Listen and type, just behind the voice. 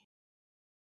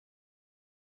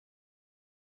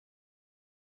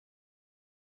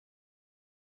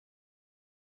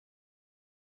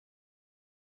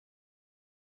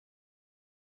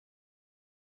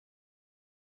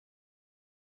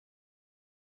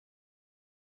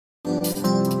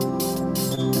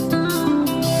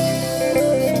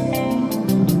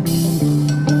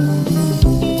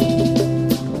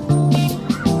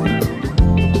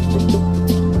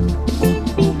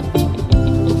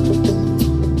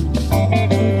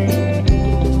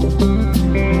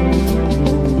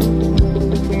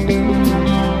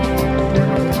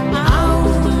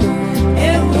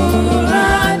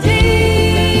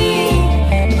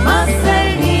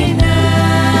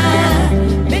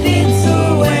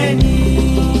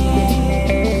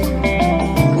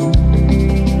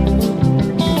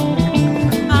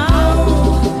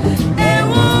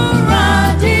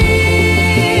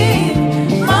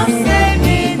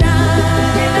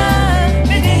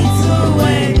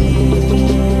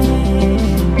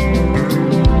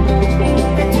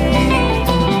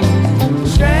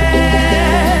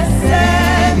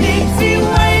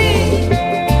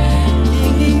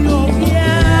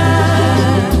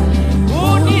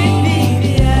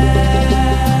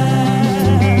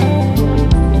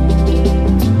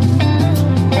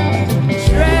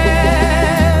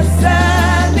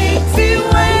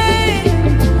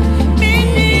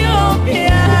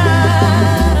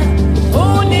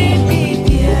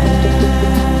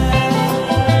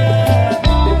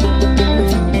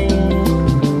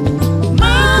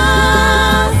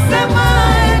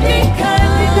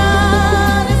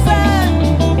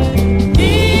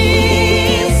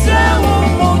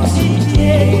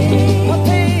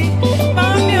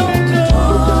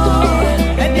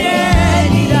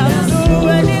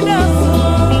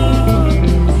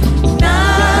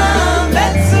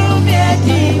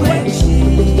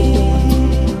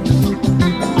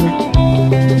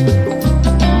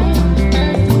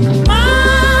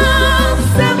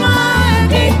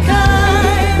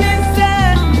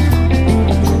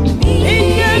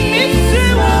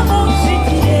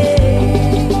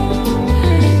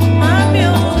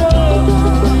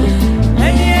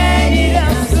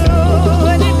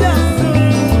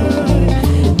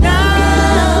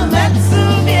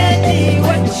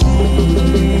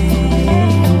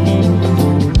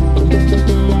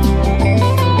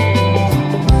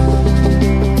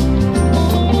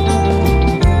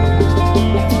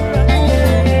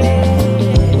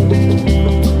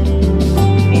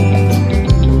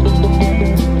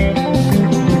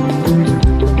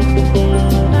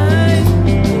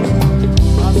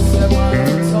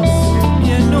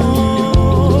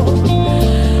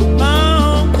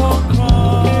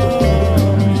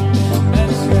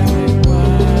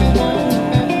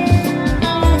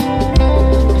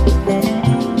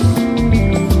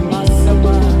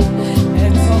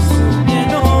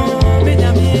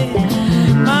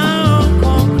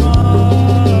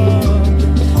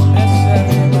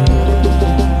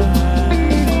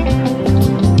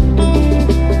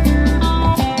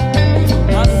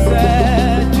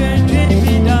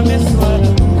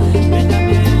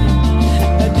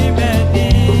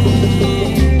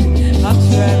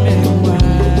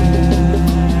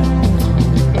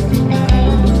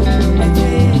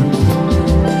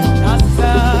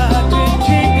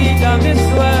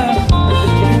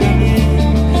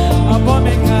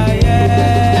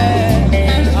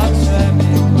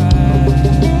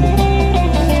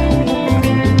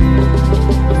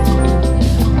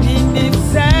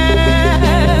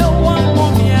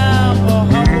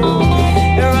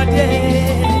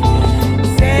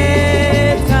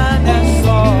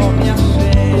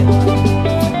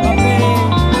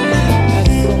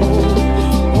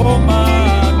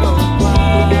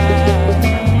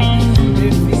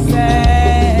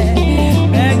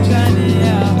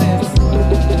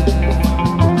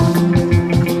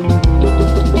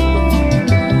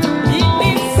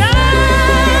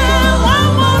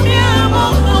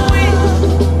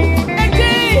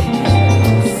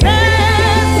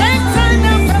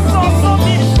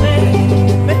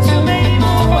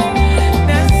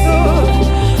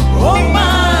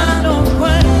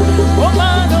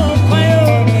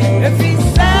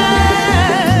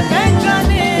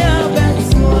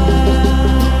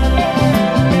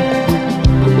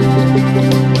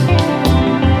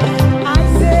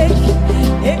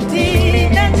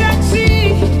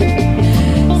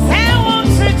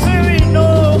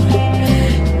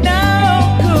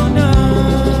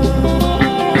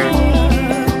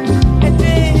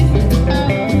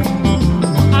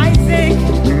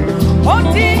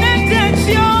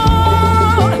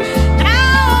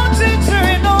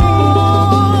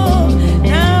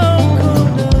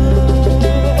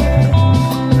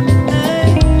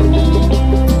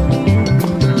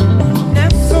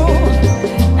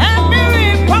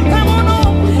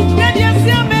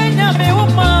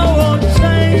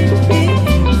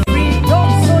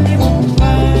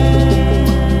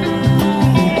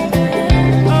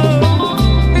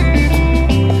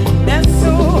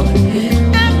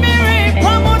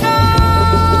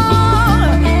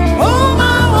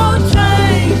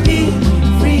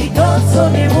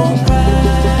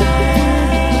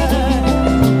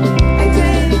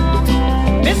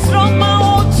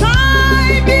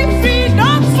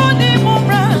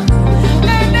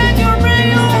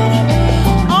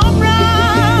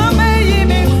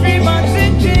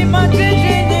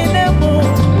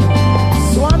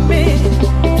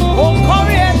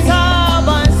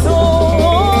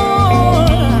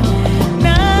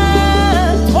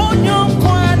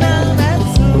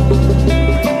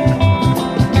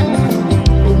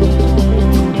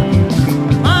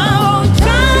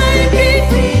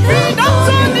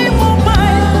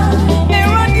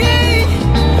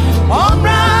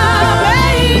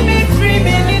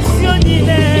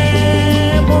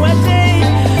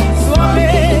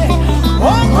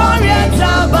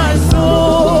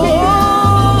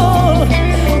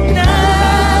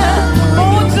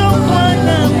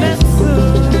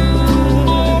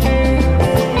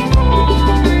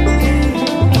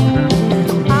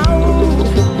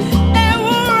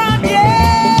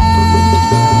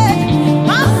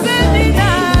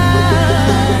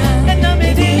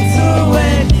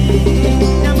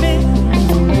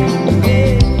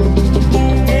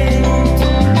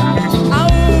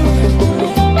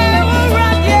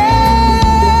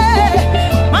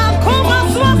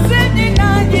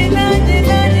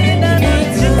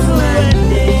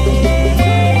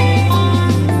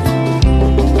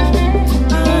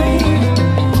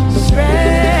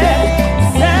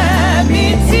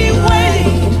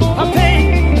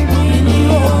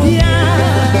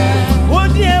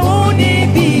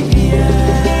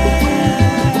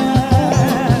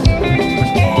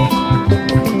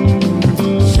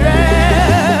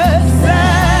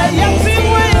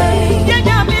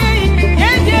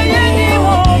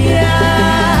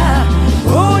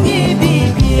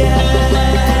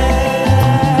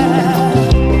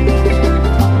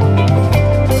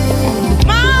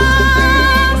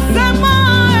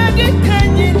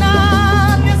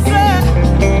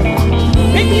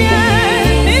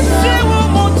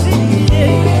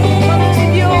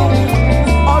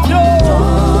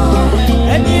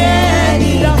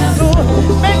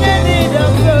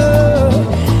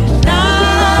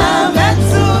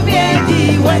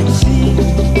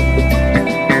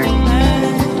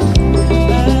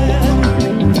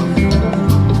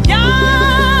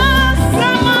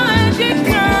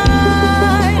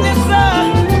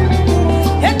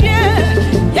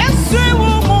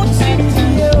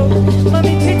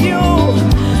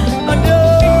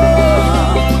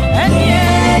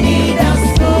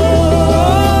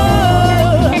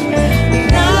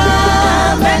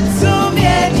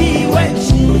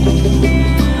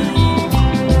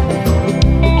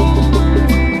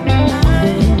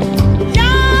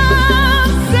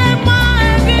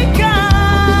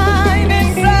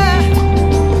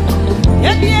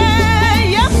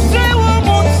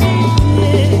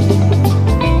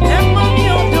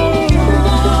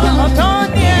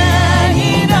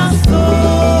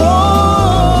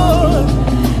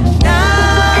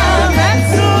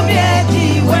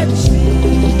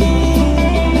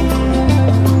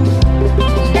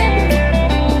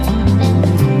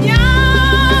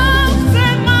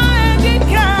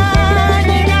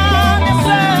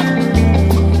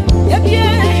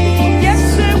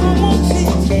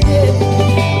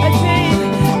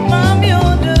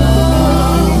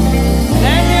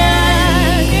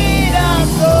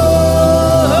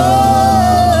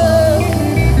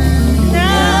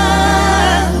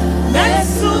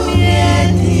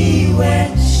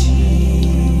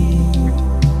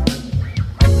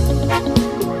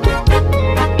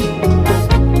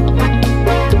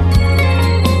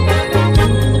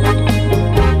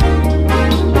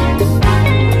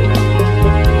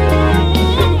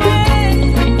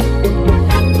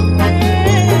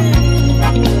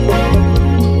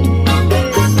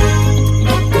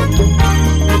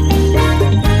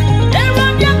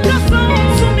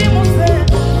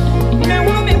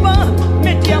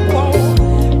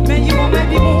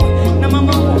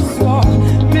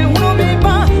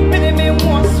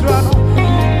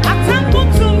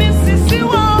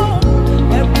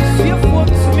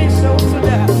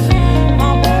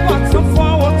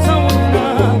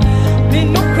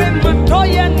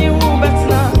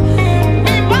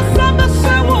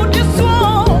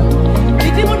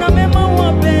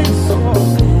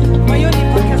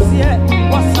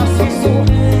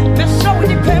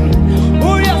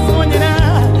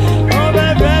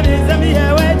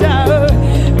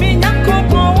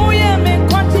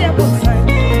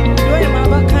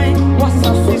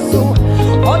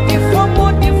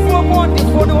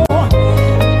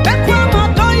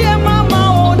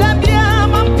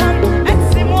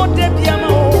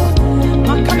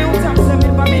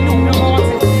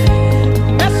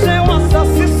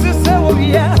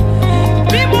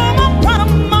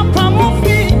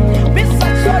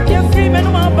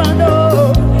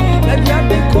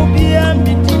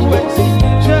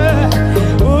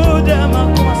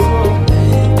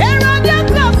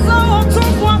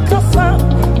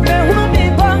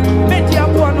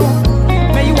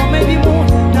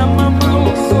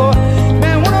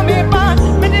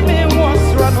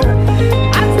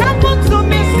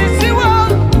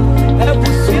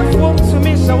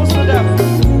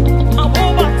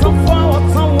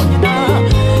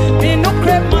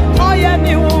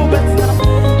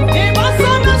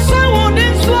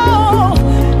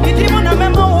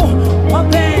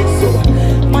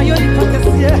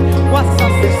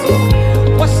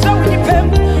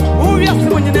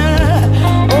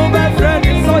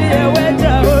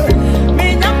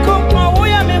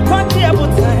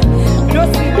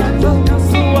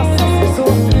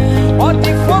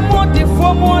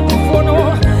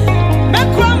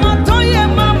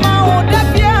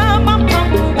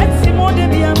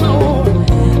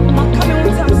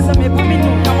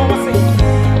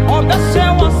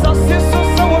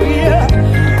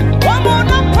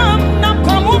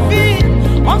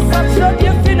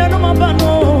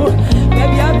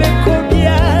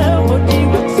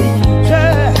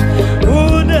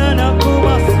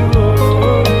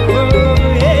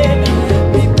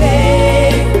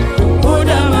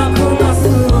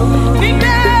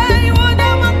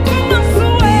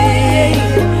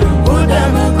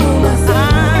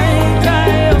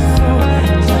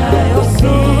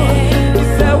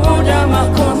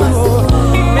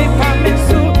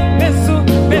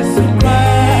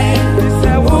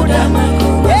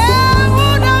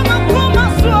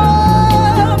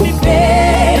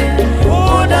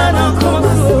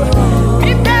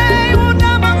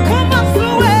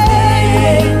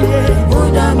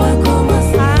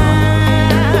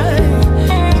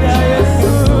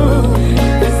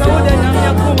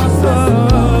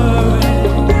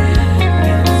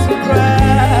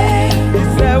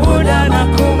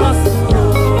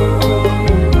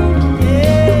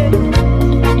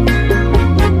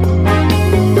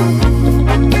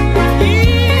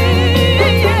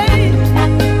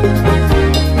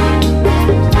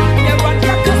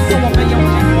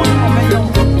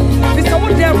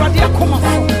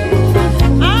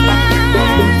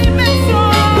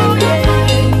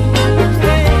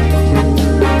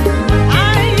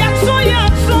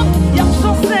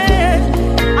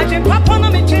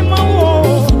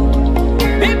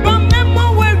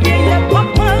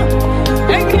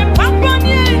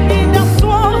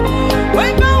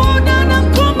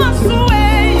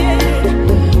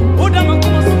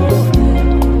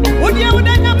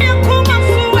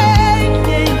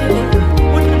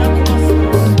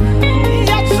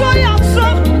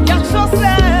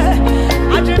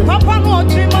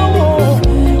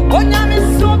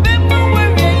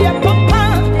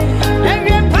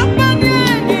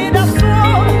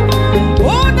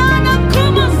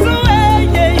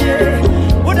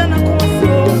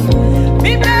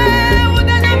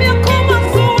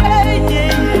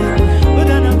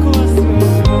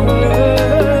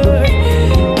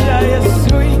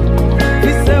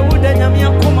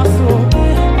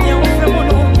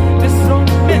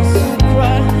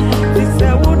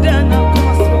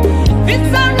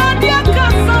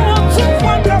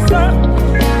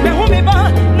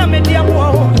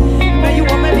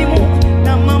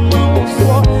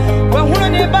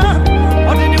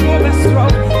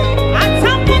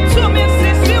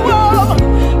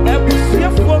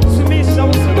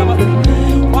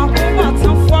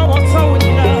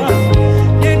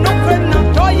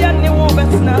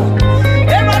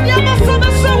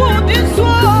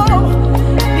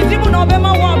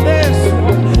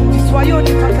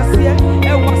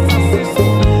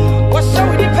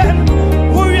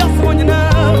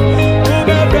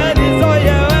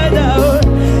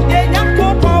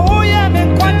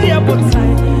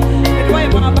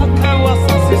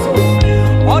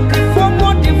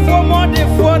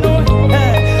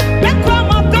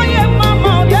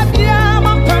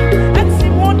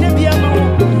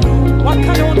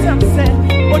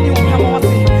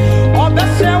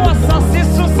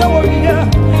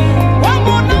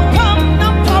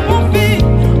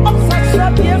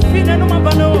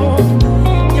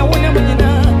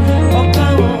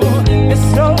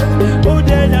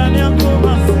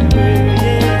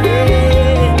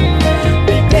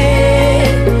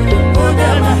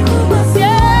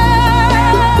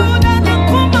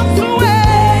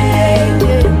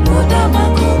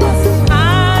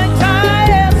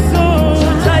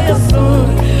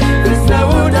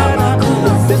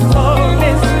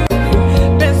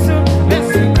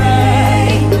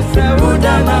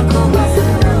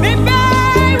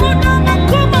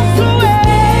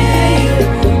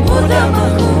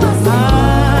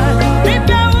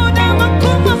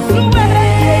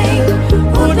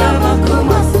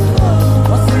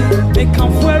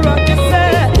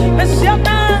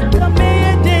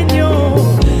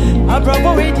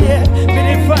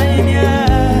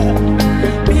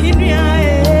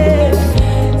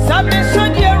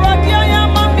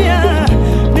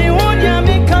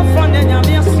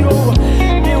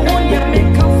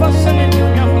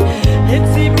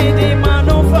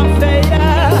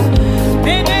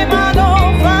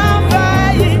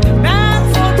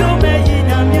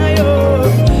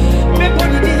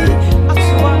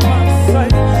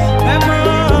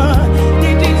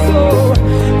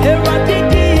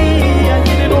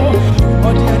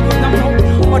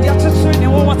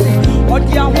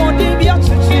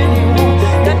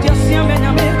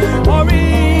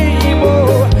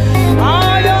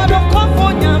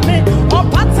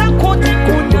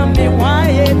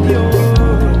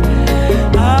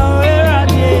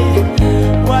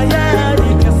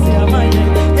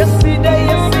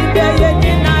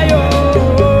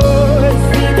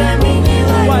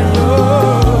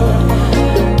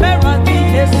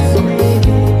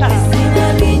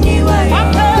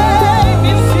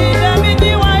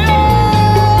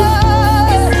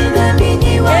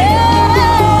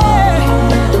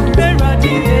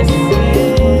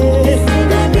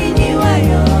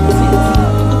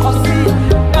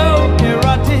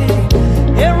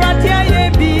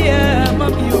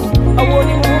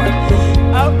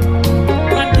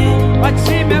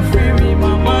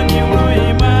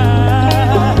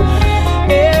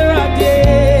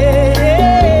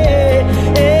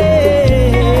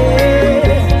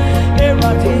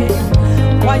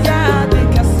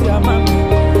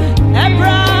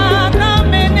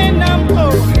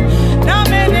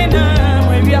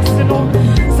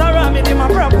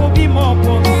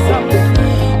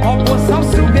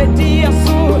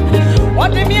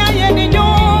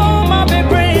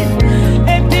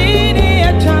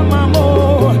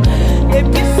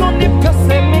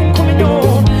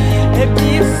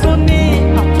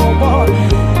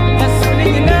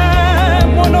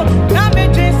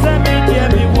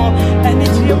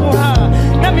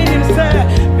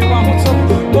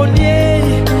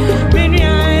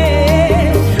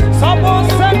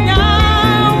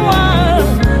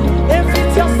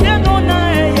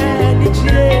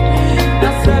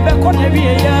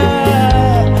Yeah.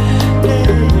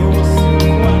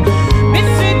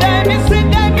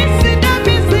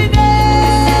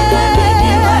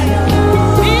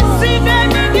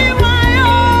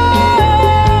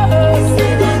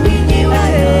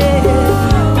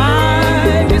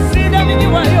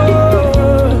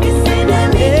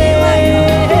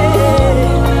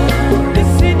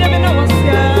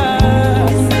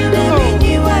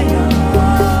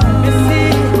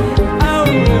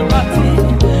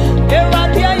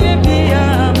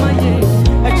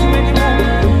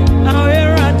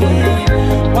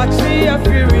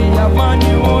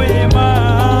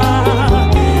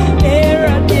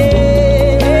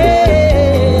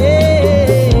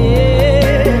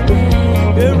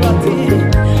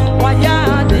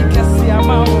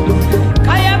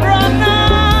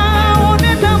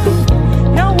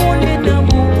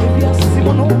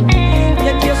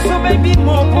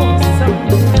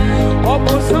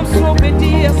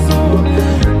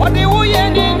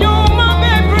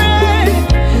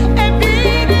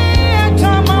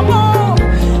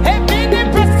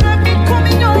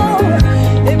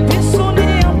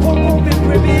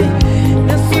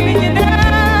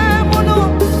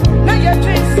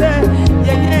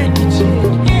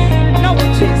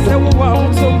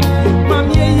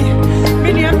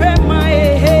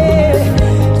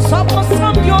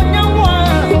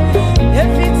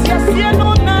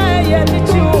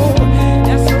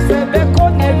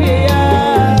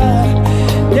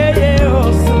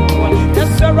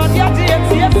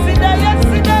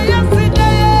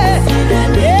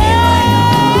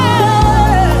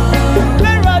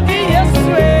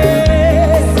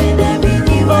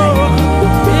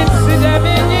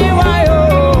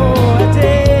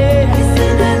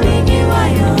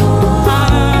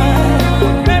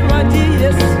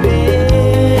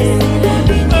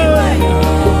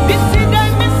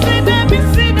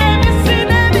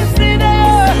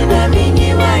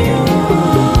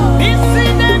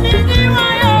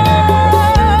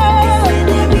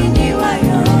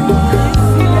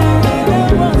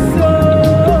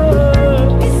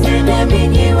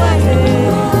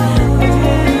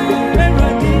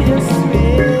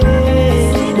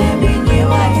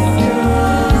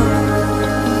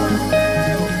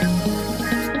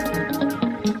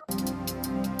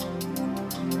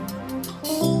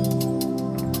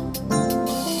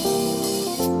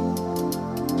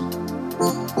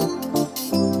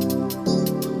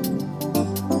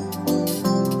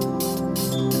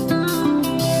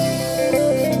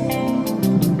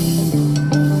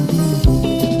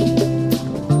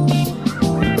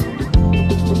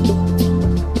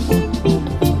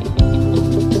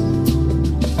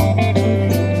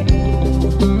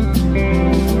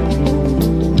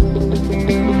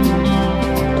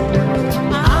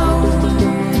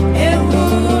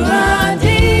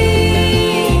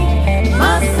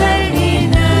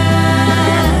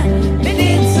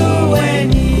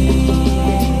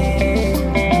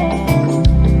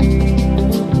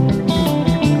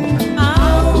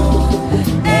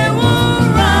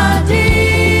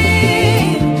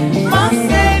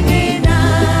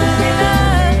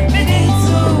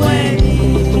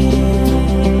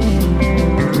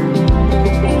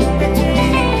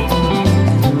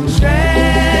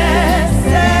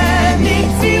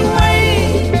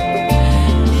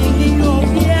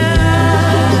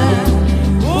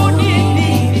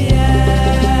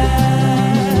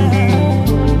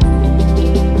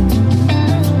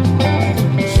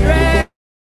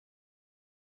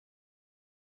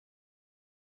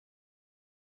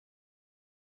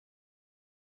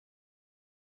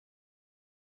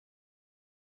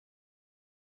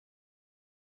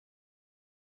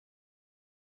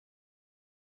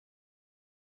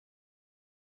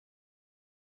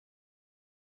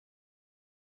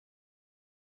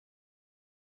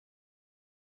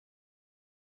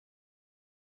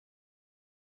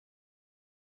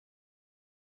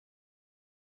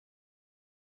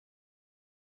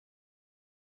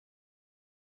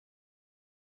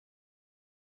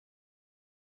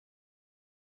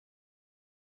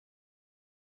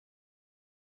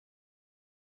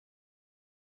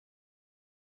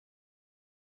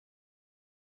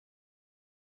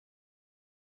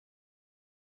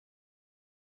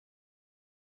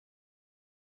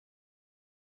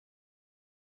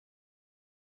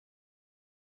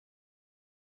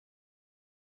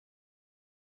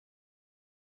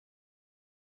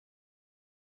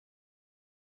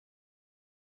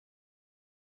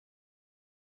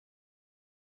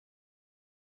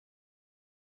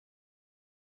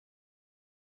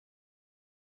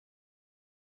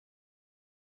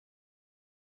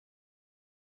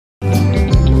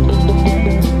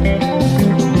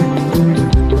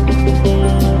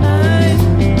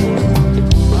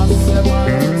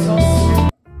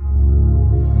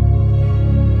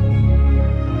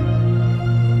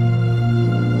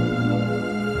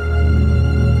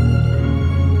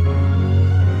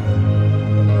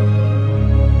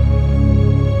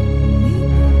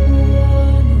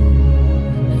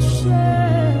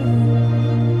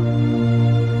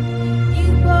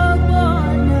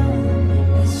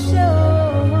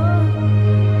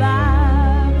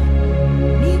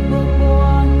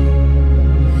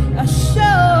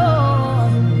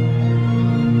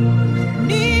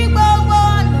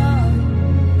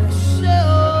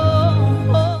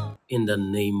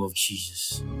 name of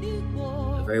Jesus.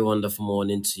 A very wonderful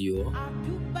morning to you all.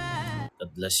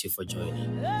 God bless you for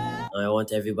joining. I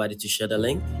want everybody to share the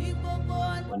link.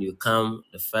 When you come,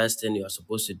 the first thing you are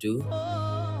supposed to do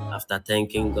after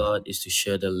thanking God is to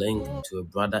share the link to a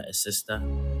brother, a sister.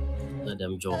 Let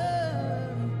them join.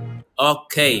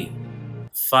 Okay.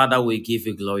 Father, we give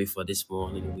you glory for this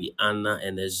morning. We honor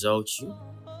and exalt you.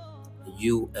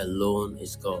 You alone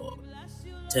is God.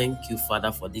 Thank you,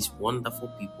 Father, for these wonderful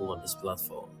people on this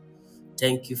platform.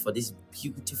 Thank you for this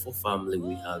beautiful family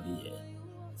we have here.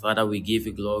 Father, we give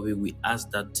you glory. We ask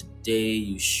that today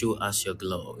you show us your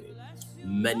glory.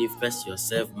 Manifest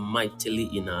yourself mightily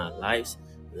in our lives.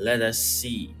 Let us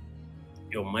see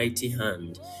your mighty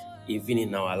hand even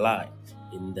in our life.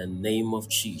 In the name of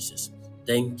Jesus.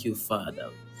 Thank you, Father.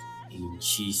 In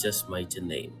Jesus' mighty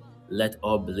name. Let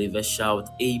all believers shout,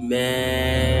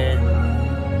 Amen.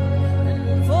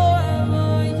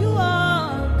 Forever you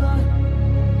are God.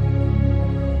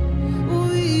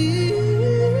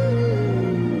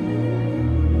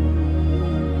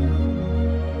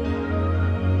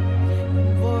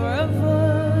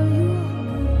 Forever you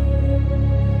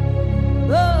are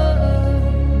God.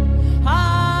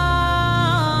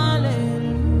 Hallelujah.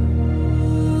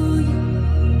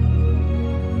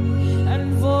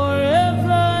 And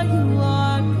forever you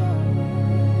are God.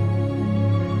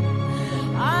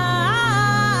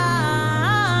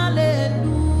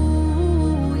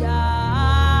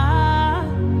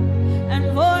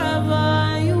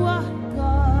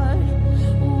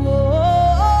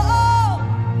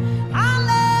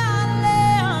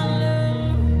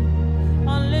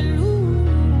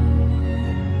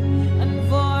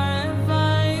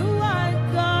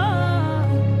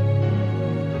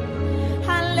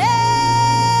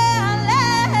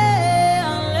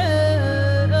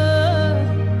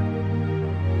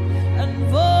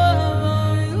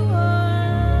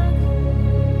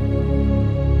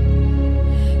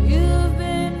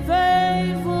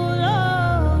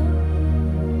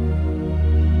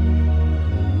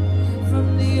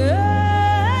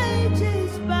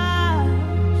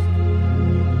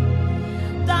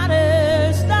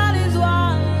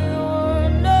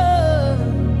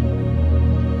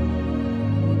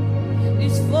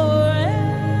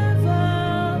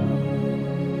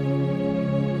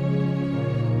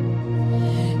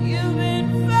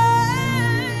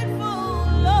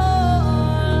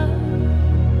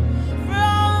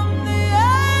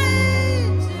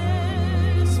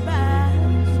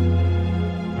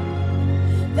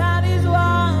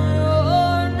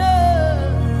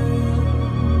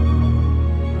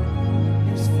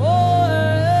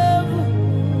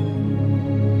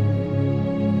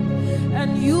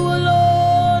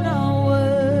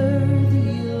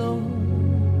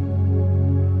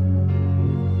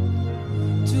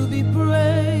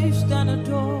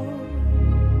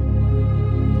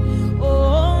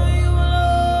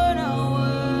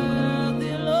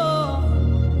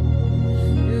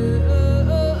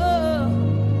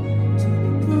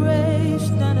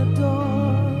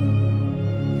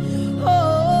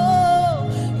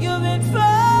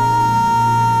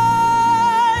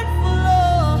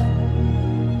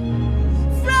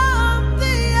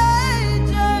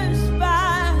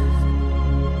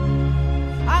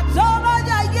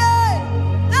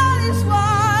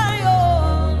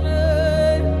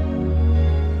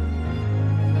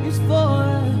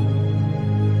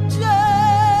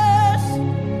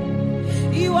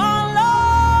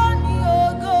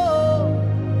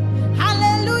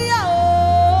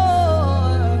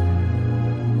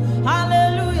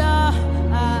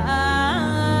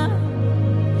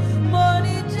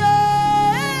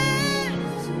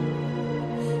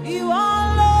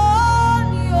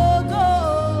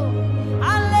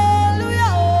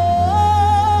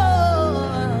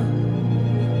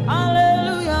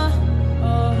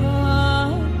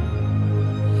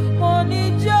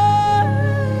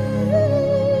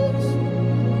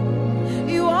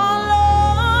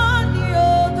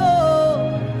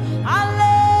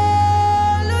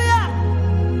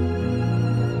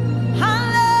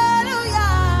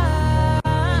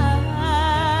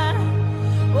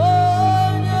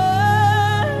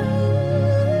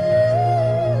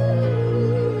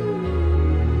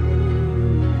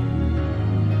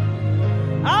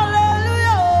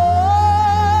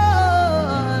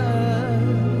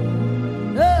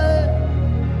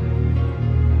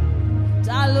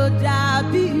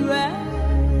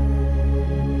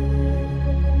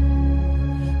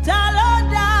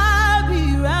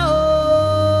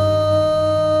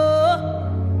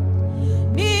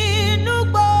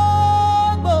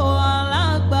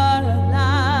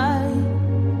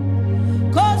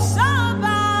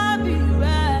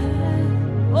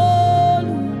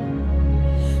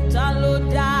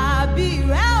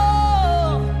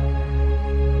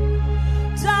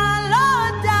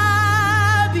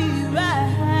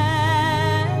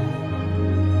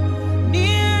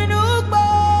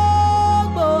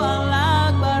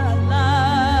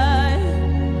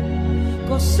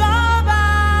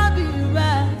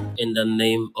 in the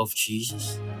name of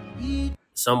Jesus.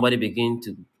 Somebody begin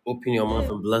to open your mouth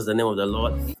and bless the name of the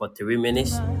Lord for 3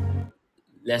 minutes.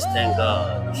 Let's thank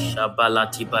God.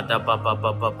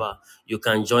 Shabalati-ba-da-ba-ba-ba-ba-ba. You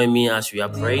can join me as we are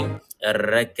praying.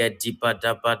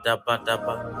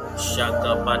 Ereketi-ba-da-ba-da-ba-da-ba.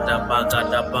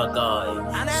 Shaka-ba-da-ba-ga-da-ba-ga.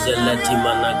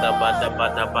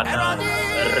 Seleti-manaka-ba-da-ba-da-ba-da.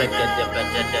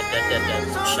 Erekete-ba-da-da-da-da-da.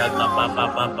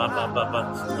 Shaka-ba-ba-ba-ba-ba-ba.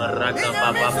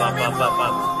 Raka-ba-ba-ba-ba-ba-ba.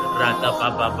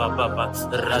 Raka-ba-ba-ba-ba-ba.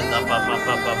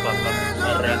 Raka-ba-ba-ba-ba-ba.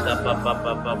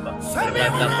 Raka-ba-ba-ba-ba-ba.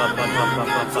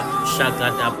 Raka-ba-ba-ba-ba-ba.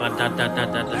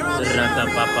 Shaka-da-ba-da-da-da-da.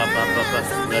 Raka-ba-ba-ba-ba-ba.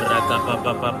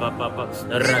 Raka-ba-ba-ba-ba-ba.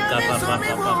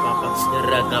 Raka-ba-ba-ba-ba-ba.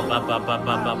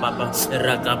 Raka-ba-ba-ba-ba-ba.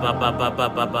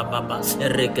 Raka-ba-ba-ba-ba-ba-ba.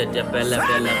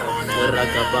 Reke-de-bele-bele.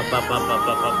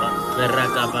 Raka-ba-ba-ba-ba-ba-ba.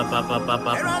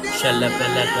 Raka-ba-ba-ba-ba-ba.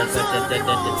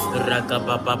 Shele-bele-bele-bele.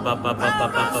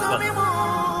 Raka-ba-ba-ba-ba-ba-ba.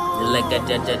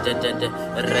 Legadadadadada,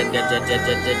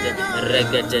 regadadadadada,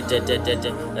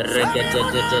 regadadadadada,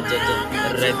 regadadadadada,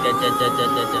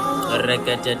 regadadadadada,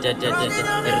 regadadadadada,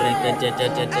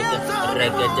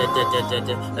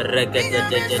 regadadadadada, regadadadadada,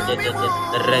 regadadadadada,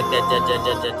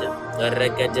 regadadadadada,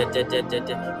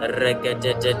 regadadadadada,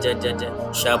 regadadadadada,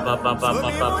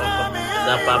 shababababababa,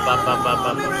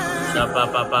 zabababababa,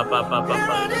 shabababababa,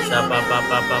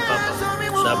 shabababababa,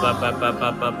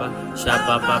 shabababababa,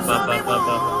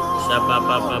 shabababababa.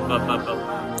 Shabababababa,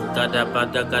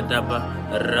 gadabada,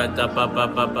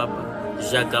 ragababababa,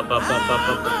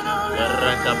 jagababababa,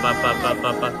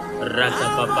 ragababababa,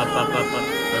 ragababababa,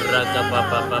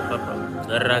 ragababababa,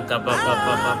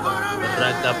 ragababababa,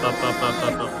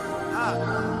 ragababababa.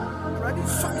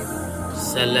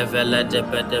 Selevela de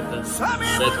bedebe,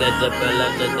 shagadabela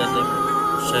de bedebe,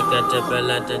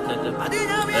 shagadabela de bedebe,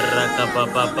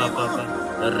 ragababababa,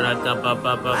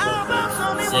 ragababababa,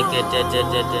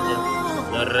 zegadadadadada,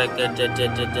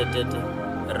 ragadadadadada,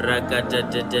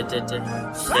 ragadadadadada,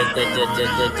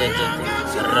 shagadadadadada,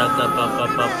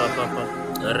 ragababababa,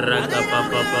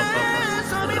 ragababababa,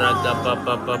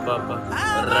 ragababababa,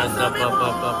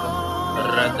 ragababababa,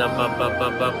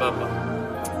 ragababababa.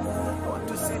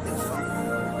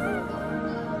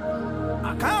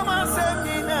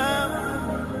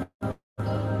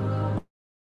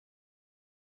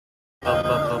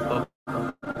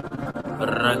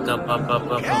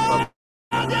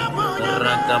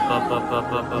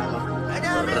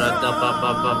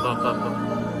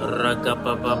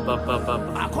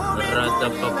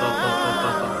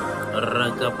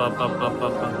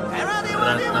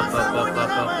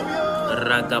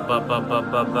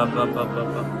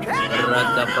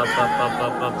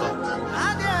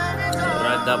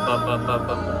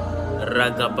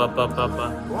 Ragabababa,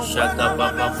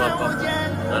 shagabababa,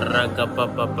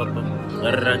 ragabababa,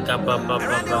 ragabababa,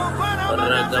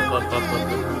 ragabababa,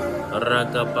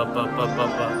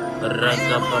 ragabababa,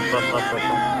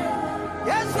 ragabababa,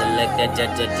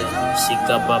 legadadada,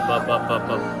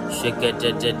 shigabababa,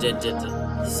 shigadadadada,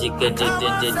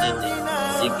 zigadadadada,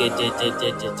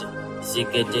 zigadadadada,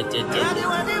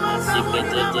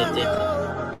 zigadadadada,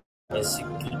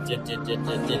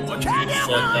 zigadadadada,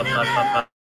 shagabababa.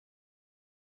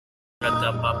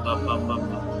 Ragababababa,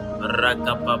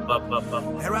 ragababababa,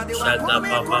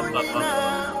 shagababababa,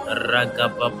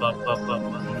 ragababababa,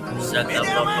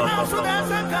 shagababababa,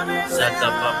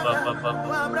 shagababababa,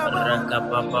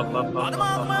 ragababababa,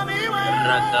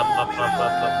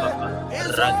 ragababababa,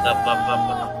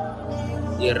 ragabababa,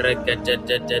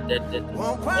 irregadadadadada,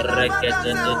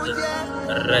 regadadada,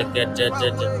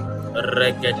 regadadada, regadadada,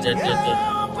 regadadada,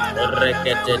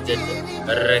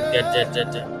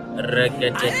 regadadada.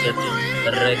 Regadadada,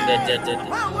 regadadada,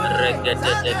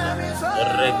 regadadada,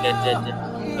 regadadada,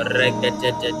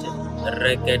 regadadada,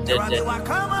 regadadada.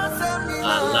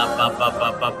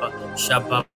 Alababababa,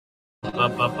 shababababa.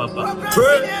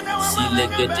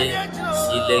 Silegede,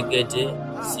 silegede,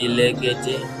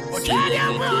 silegede,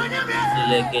 silegede,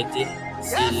 silegede,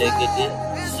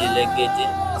 silegede,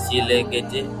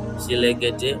 silegede, silegede,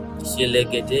 silegede,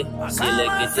 silegede,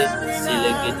 silegede,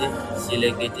 silegede,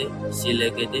 silegede,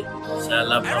 silegede,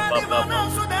 shalabababa,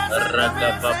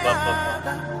 ragabababa,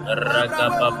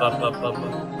 ragabababa,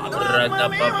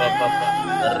 ragabababa,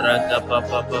 ragabababa,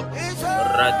 ragabababa,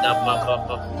 ragabababa,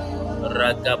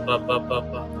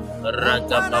 ragabababa,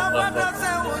 ragabababa,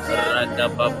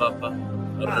 ragabababa,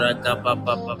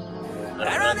 ragabababa,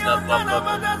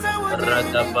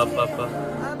 ragabababa,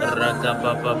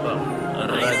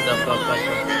 ragabababa,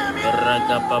 ragabababa,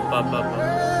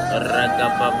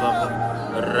 ragabababa,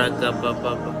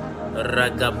 ragabababa,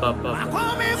 ragabababa,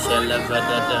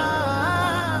 shalabadada.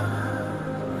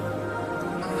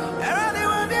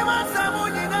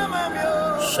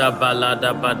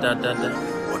 Shabalada badadada.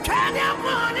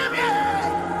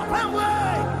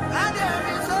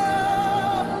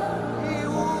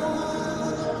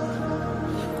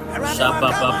 Shaba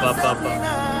papa papa,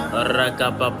 raga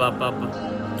papa papa,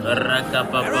 raga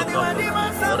papa papa,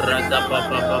 raga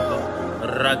papa papa,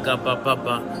 raga papa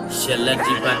papa,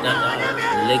 shelati patata,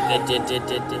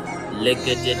 leketetete,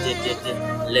 leketetete,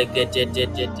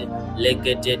 leketetete,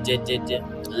 leketetete,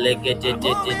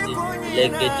 leketetete,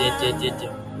 leketetete,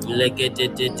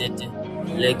 leketetete,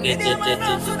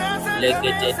 leketetete,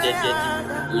 leketetete,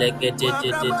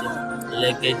 leketetete,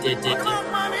 leketetete.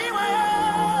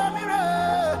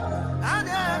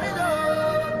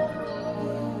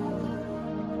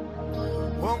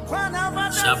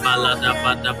 Shabala da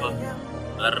badaba,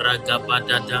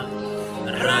 ragabadada,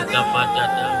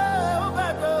 ragabadada,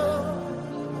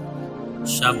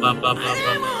 shabababa,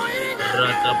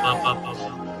 ragababa,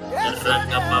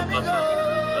 ragababa,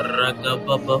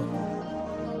 ragababa,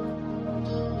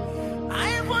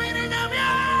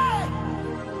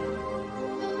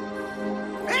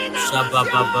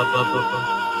 shabababa,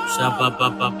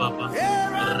 shabababa,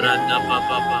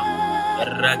 ragababa,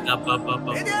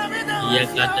 ragababa,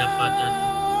 yagadabadada.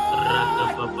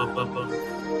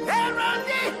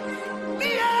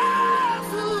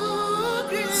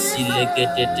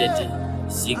 Silegetete,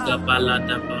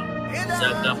 Zikabaladaba,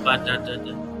 Zagabadada,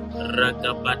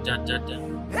 Ragabadada,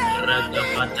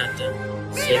 Ragabadada,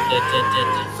 Zegetete,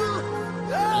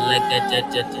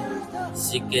 Legetete,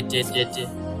 Ziketete,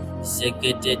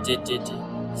 Zegetete,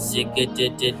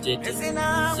 Zegetete,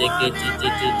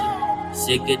 Zegetete,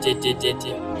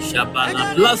 Zegetete, Shabala.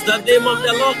 Bless the name of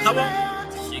the Lord, come on.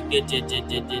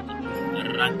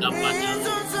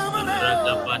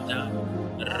 Ragabada,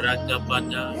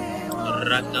 ragabada,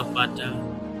 ragabada,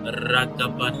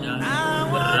 ragabada,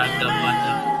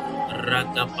 ragabada,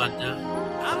 ragabada,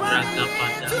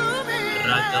 ragabada,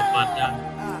 ragabada,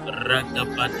 ragabada,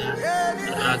 ragabada,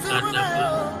 ragadaba,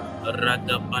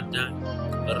 ragabada,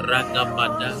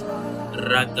 ragabada,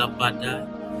 ragabada,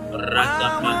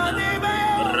 ragabada,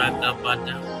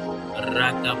 ragabada,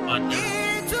 ragabada.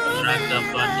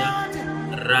 Ragabada,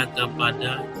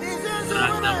 ragabada,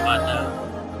 ragabada,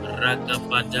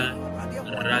 ragabada,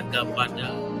 ragabada,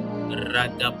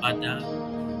 ragabada,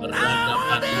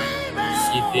 ragabada,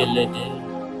 civility,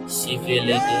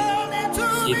 civility,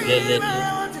 civility,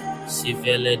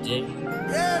 civility,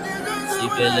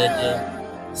 civility,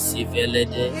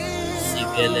 civility,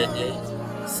 civility,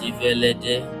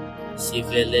 civility,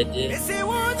 civility,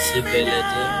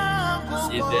 civility,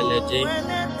 civility,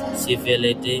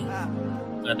 civility,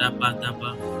 kadabadaba,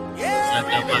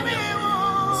 zagabadaba,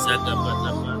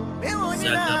 zagabadaba,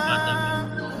 zagabadaba,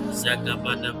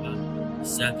 zagabadaba,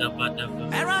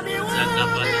 zagabadaba,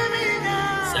 zagabadaba,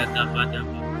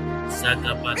 zagabadaba,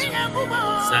 zagabadaba,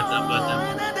 zagabadaba,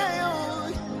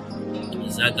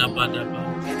 zagabadaba, zagabadaba,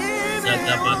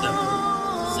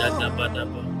 zagabadaba,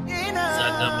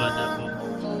 zagabadaba,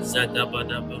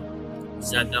 zagabadaba,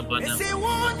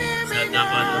 zagabadaba,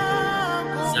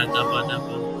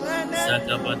 zagabadaba,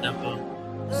 zagabadaba,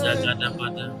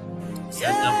 zagadabada,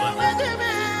 zagabadaba,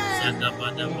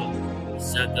 zagabadaba,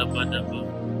 zagabadaba,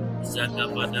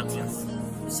 zagabadaba,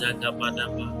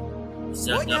 zagabadaba,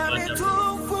 zagabadaba,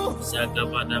 zagabadaba,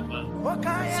 zagabadaba,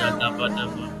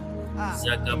 zagabadaba,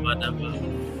 zagabadaba.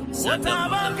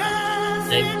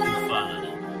 Thank you,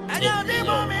 Father. Thank you,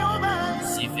 Lord.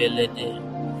 Sivelede,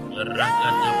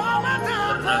 ragadaba,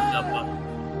 ragaba,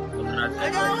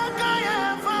 ragaba.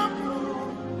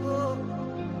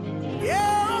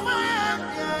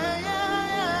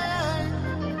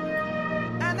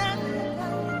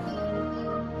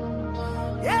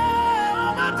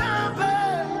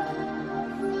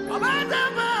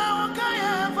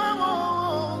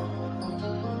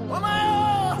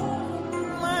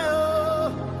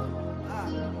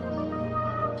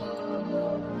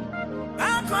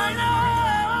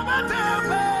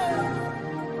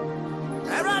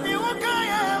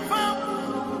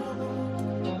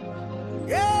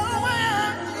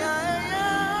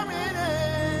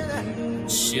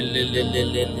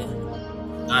 Shilelelele,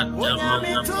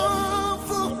 adamana,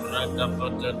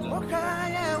 ragabadada,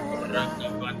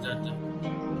 ragabadada,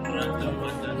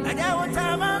 ragabadaba.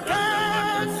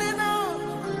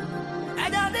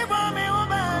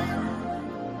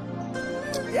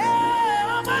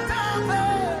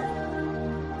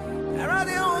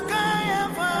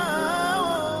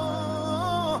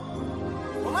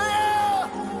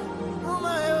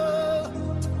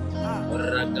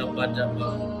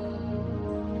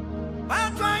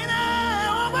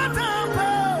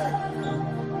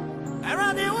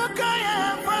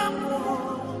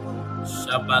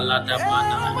 Shabalada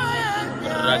bana,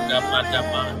 ragabada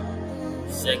bana,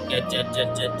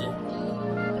 Seketetete.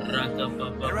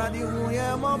 Ragababa.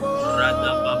 Ragababa.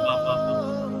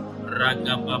 Ragababa.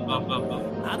 Ragababa.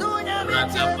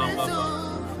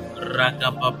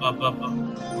 Ragababa.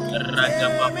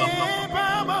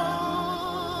 Ragababa.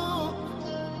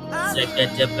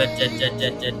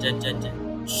 Seketepetetetetetete.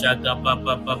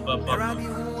 Shagababa.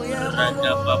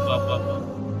 Ragababa.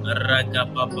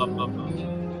 Ragababa.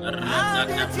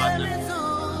 Ragadabada.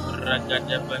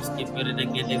 Ragadabaski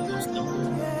Piridegede Bosco.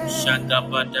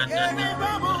 Shagabada.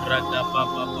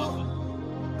 Ragababa.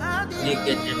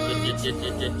 Ligete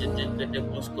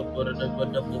Bosco Porada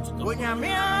Bosco.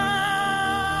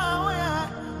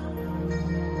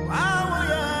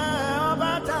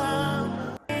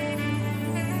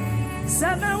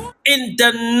 In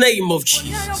the name of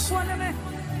Jesus.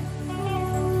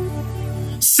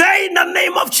 Say in the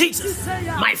name of Jesus.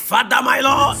 My Father, my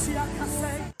Lord,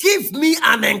 give me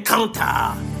an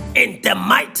encounter in the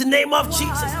mighty name of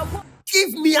Jesus.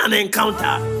 Give me an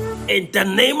encounter in the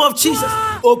name of Jesus.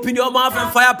 Open your mouth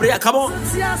and fire prayer. Come on.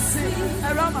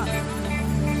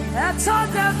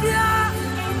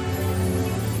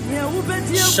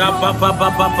 Shabba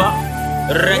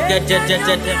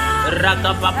Regetetete,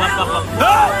 Ragababa,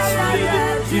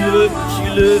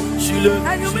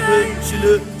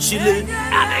 Chile,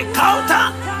 an encounter.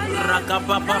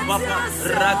 Ragababa,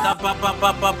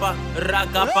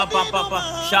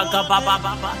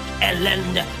 Shagababa,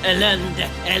 Elende,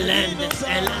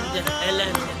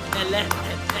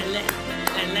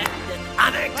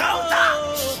 an encounter.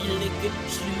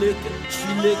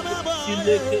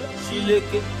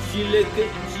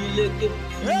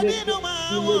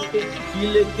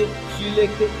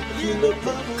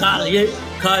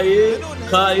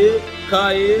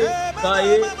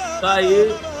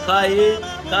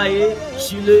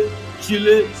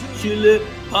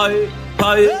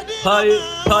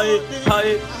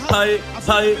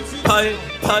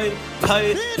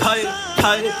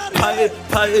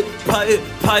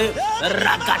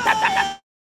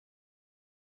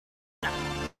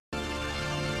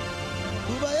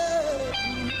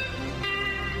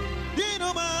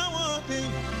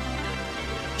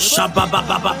 Shabba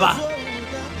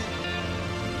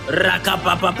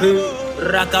Rakapapapu,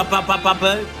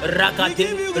 Rakapapapa, Rakate,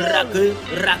 Rake,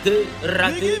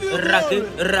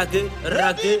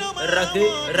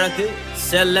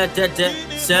 Seletete,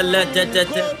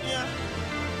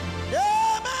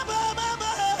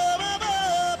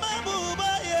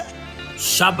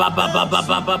 Shabba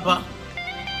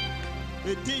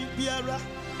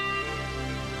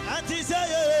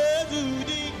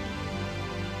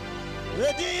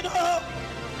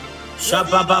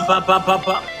Shabba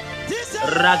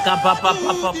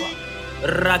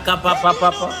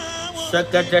Rakapapapa,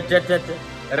 Shakatete,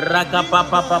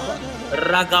 Rakapapapa,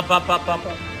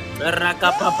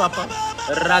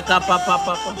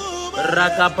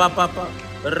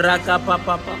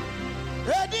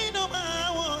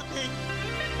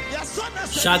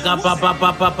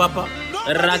 Shagapapapa,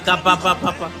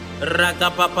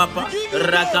 Rakapapapa,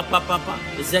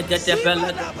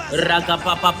 Zekatepele,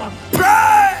 Rakapapapa.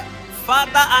 Pray!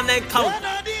 Father, an encounter.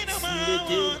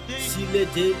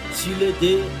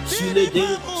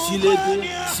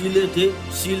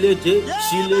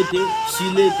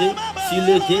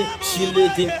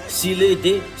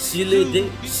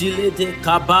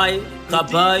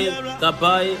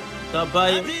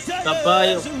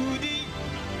 Kabai.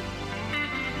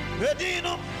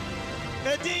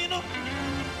 Edino,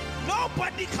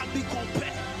 nobody can be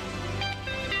compared.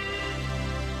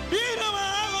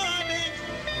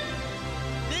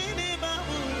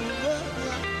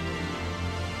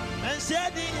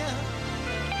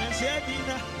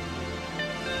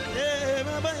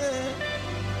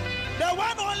 The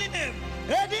one only name,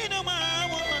 Edino,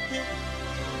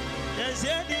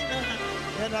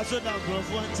 and I saw that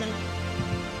growth one time.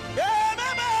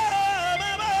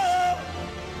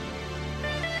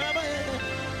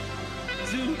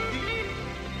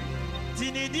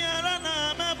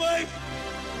 Tinidiana, my boy.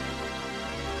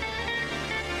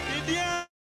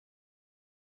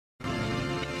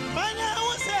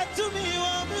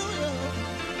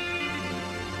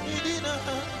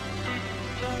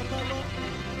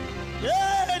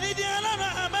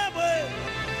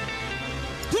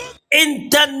 In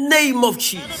the name of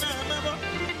Jesus.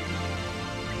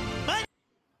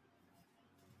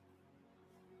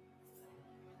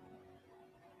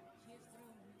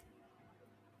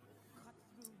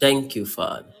 Thank you,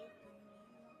 Father.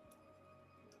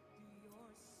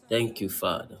 Thank you,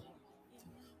 Father.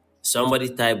 Somebody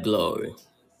type glory.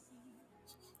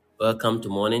 Welcome to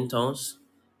Morning Tones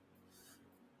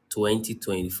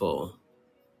 2024.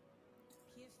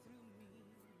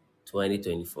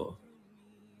 2024.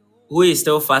 Who is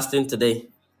still fasting today?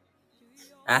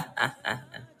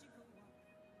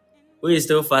 Who is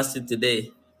still fasting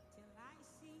today?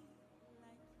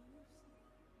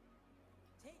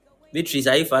 Beatrice,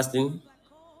 are you fasting?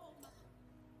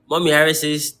 Mommy Harris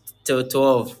says till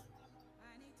 12.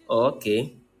 Oh,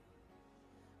 okay.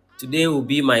 Today will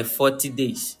be my 40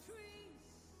 days.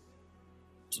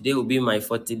 Today will be my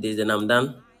 40 days and I'm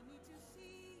done.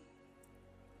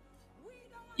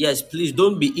 Yes, please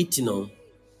don't be eating. Oh.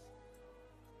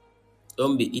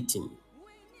 Don't be eating.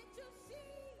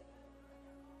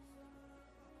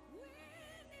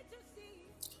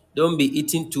 Don't be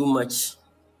eating too much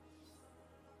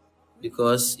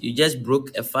because you just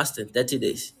broke a fast in 30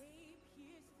 days.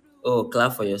 Oh,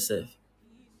 clap for yourself.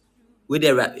 With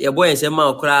your boy and say,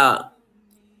 "Ma, cry."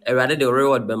 Rather the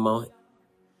reward be ma.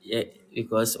 Yeah,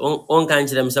 because on can't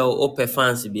themselves open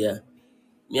fans be a.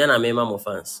 Me and I me more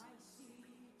fans.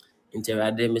 Into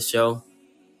rather Michelle.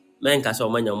 Men can so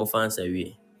many more fans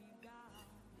away.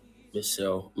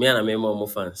 Michelle. Me and I me more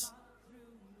fans.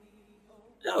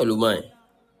 Yeah, all mine.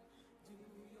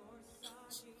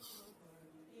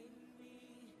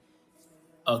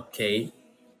 Okay.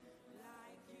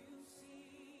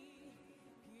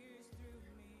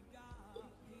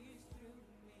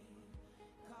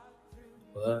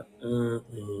 What?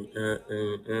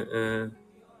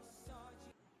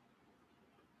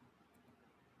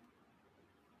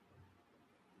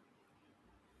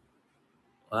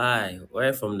 Why?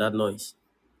 Where from that noise?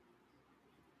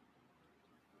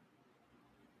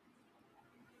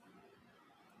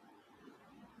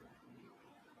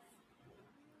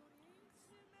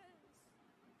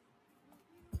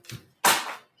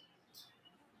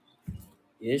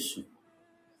 Yes.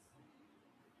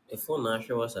 The phone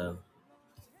actually was a.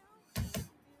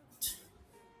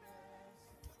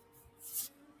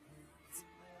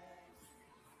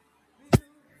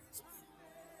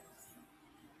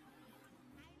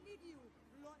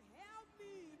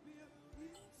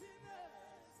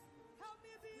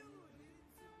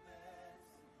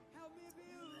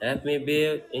 Help me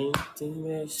build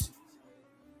intimacy.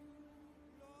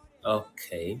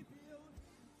 Okay.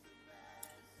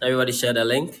 Everybody share the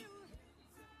link.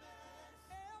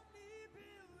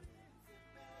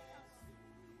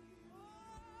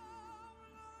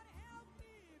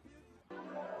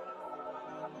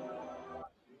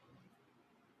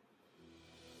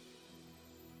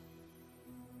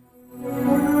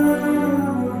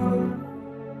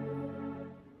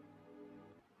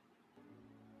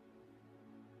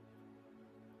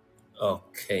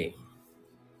 Okay.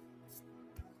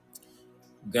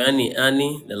 Granny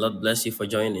Annie, the Lord bless you for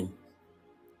joining.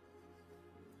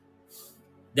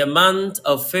 The month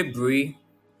of February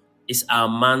is our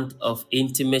month of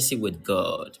intimacy with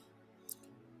God.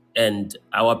 And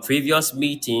our previous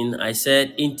meeting, I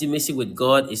said intimacy with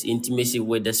God is intimacy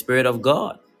with the Spirit of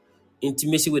God.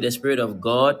 Intimacy with the Spirit of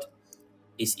God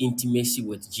is intimacy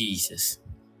with Jesus.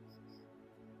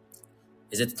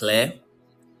 Is it clear?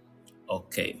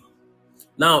 Okay.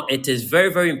 Now, it is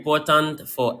very, very important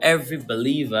for every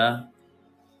believer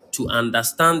to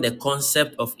understand the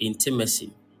concept of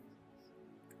intimacy.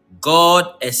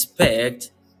 God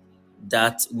expects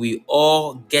that we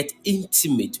all get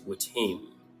intimate with Him.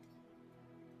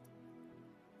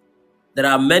 There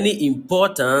are many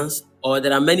importance or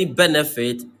there are many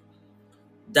benefits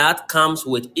that comes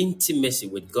with intimacy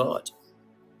with God.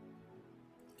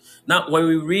 Now, when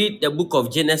we read the book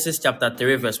of Genesis chapter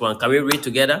 3 verse 1, can we read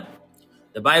together?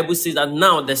 The Bible says that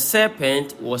now the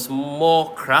serpent was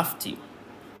more crafty,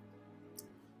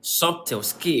 subtle,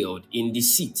 skilled in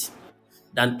deceit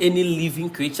than any living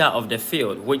creature of the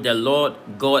field which the Lord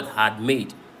God had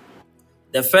made.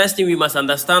 The first thing we must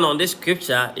understand on this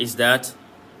scripture is that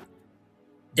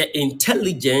the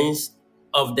intelligence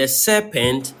of the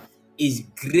serpent is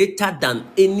greater than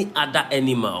any other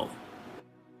animal.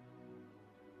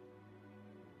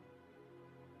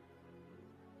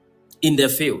 In the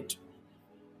field.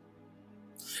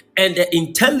 And the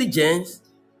intelligence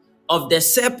of the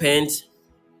serpent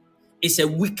is a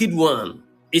wicked one,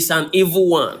 it's an evil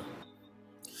one.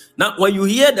 Now, when you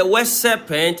hear the word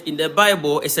serpent in the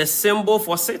Bible, it's a symbol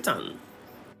for Satan.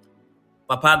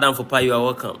 Papa Danfopa, you are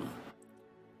welcome.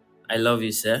 I love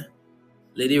you, sir.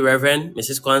 Lady Reverend,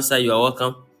 Mrs. Kwanzaa, you are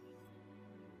welcome.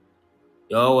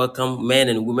 You are welcome, men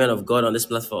and women of God on this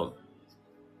platform.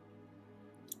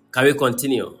 Can we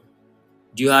continue?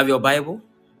 Do you have your Bible?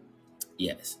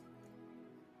 Yes.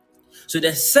 So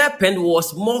the serpent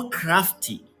was more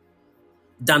crafty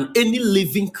than any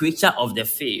living creature of the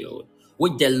field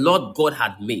which the Lord God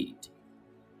had made.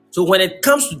 So when it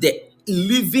comes to the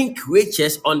living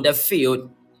creatures on the field,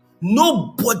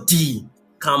 Nobody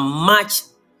can match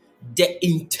the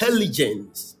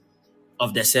intelligence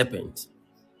of the serpent.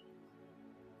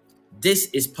 This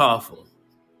is powerful.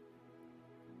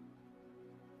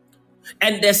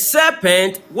 And the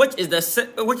serpent, which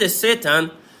is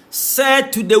Satan,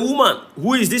 said to the woman,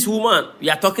 who is this woman? We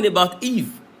are talking about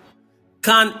Eve.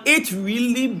 Can it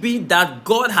really be that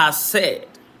God has said?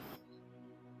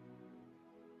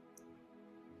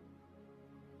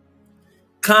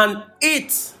 Can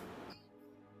it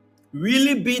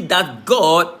really be that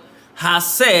God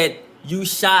has said, you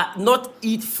shall not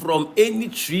eat from any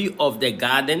tree of the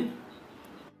garden?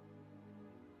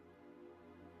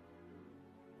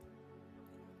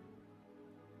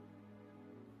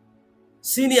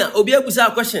 Senior, Obia Musa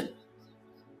question.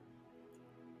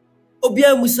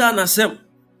 Obia Musa Nasem.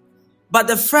 But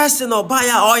the first thing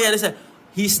Obaya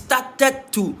he started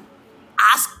to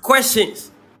ask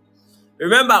questions.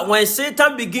 Remember, when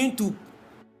Satan began to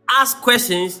ask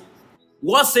questions,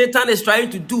 what Satan is trying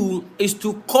to do is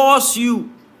to cause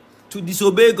you to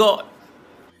disobey God.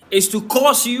 Is to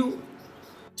cause you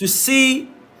to see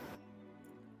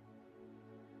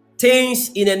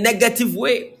things in a negative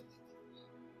way.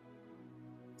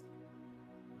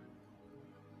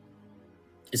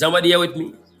 Is somebody here with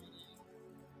me?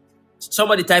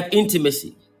 Somebody type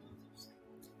intimacy.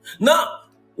 Now,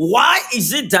 why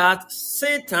is it that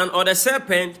Satan or the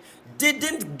serpent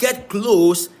didn't get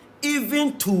close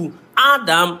even to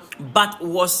Adam, but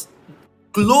was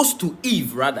close to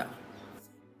Eve rather?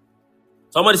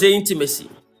 Somebody say intimacy.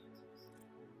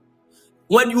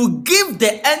 When you give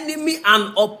the enemy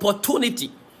an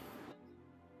opportunity,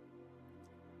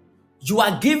 you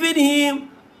are giving him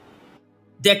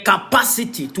the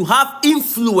capacity to have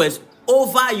influence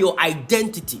over your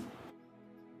identity.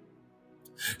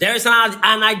 There is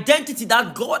an identity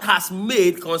that God has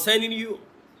made concerning you.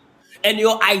 And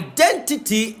your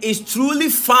identity is truly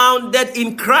founded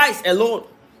in Christ alone.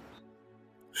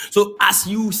 So as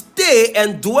you stay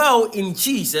and dwell in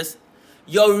Jesus,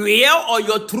 your real or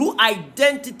your true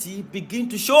identity begin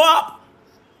to show up.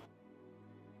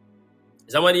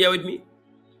 Is somebody here with me?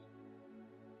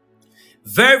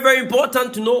 Very, very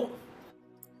important to know.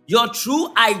 Your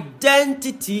true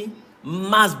identity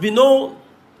must be known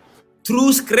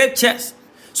through scriptures.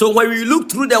 So when we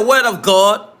look through the word of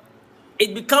God,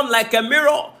 it becomes like a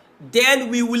mirror. Then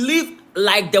we will live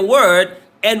like the word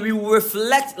and we will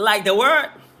reflect like the word.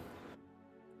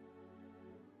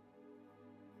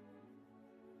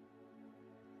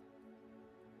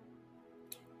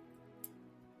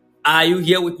 Are you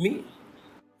here with me?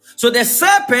 So the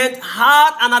serpent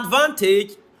had an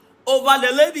advantage over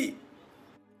the lady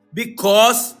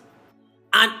because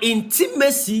an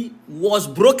intimacy was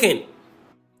broken.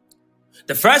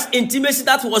 The first intimacy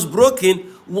that was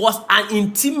broken was an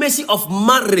intimacy of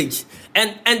marriage,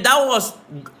 and that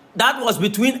was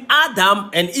between Adam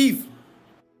and Eve.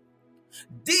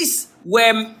 These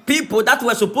were people that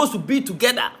were supposed to be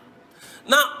together.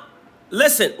 Now,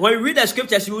 listen, when we read the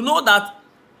scriptures, you will know that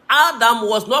Adam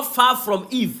was not far from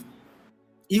Eve.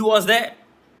 He was there,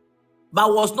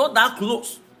 but was not that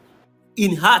close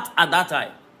in heart at that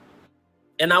time.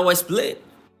 And I will explain.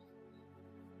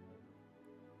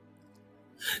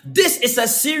 This is a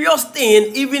serious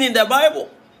thing even in the Bible,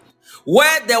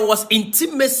 where there was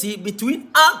intimacy between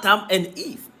Adam and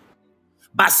Eve.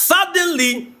 But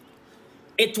suddenly,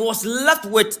 it was left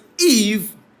with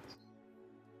Eve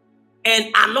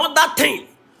and another thing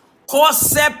called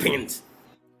serpent.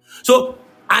 So,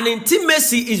 an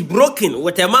intimacy is broken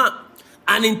with a man.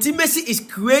 An intimacy is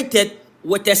created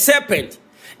with a serpent.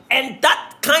 And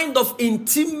that kind of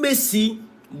intimacy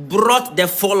brought the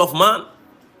fall of man.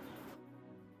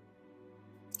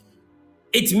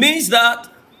 It means that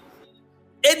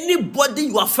anybody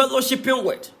you are fellowshipping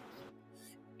with,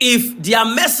 if they are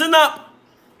messing up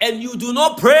and you do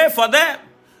not pray for them,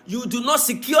 you do not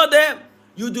secure them,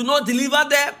 you do not deliver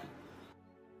them,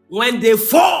 when they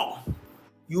fall,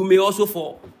 you may also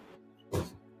fall.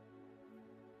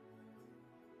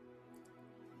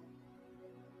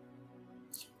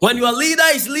 When your leader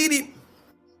is leading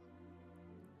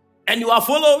and you are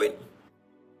following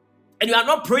and you are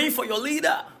not praying for your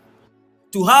leader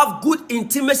to have good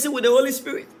intimacy with the Holy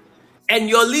Spirit, and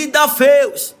your leader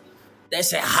fails,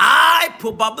 there's a high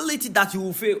probability that you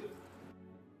will fail.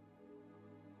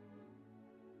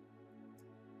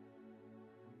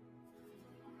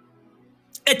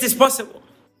 It is possible.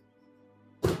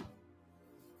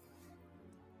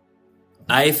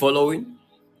 Are you following?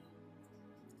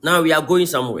 Now we are going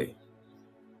somewhere.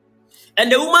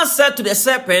 And the woman said to the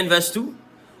serpent, verse 2,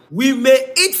 we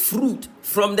may eat fruit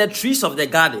from the trees of the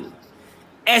garden,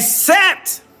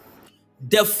 except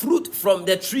the fruit from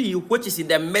the tree which is in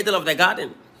the middle of the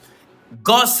garden.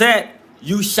 God said,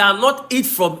 you shall not eat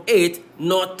from it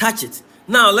nor touch it.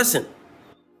 Now listen,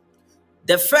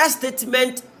 the first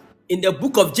statement in the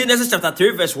book of Genesis chapter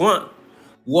 3 verse 1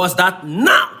 was that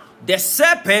now the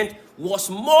serpent was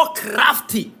more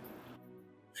crafty,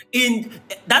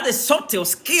 that is subtle,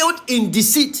 skilled in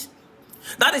deceit.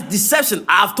 That is deception.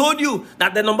 I have told you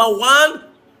that the number one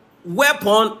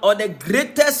weapon or the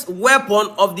greatest weapon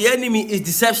of the enemy is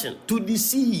deception, to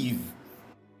deceive.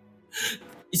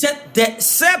 He said the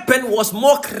serpent was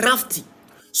more crafty,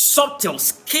 subtle,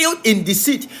 skilled in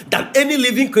deceit than any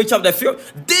living creature of the field.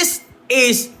 This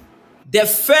is the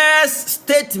first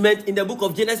statement in the book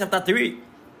of Genesis chapter 3.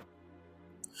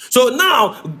 So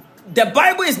now, the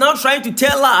Bible is now trying to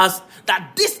tell us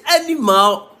that this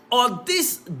animal or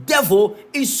this devil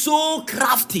is so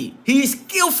crafty. He is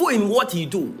skillful in what he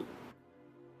do.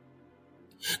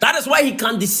 That is why he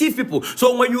can deceive people.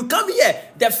 So when you come here,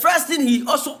 the first thing he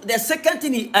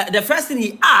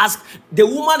asked the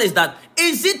woman is that,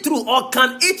 is it true or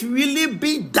can it really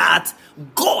be that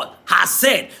God has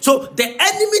said? So the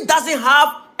enemy doesn't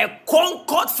have a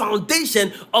concord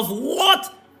foundation of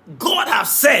what God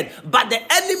has said, but the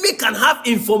enemy can have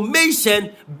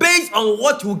information based on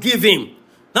what you give him.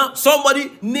 Now,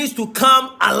 somebody needs to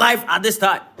come alive at this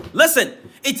time. Listen,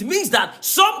 it means that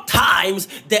sometimes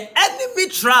the enemy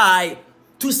try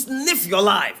to sniff your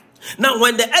life. Now,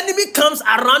 when the enemy comes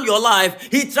around your life,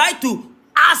 he tries to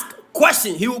ask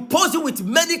questions. He will pose you with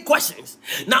many questions.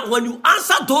 Now, when you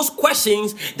answer those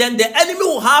questions, then the enemy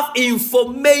will have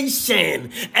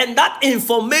information, and that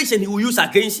information he will use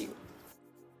against you.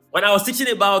 When I was teaching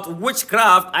about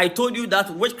witchcraft, I told you that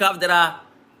witchcraft, there are,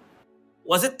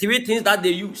 was it 3 things that they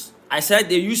use? I said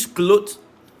they use clothes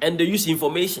and they use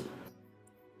information.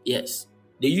 Yes.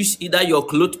 They use either your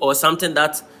clothes or something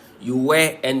that you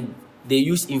wear, and they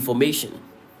use information.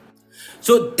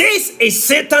 So this is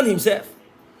Satan himself.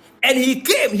 And he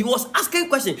came, he was asking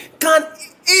questions. Can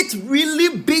it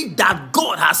really be that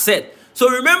God has said? So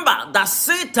remember that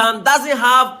Satan doesn't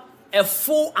have a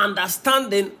full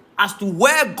understanding as to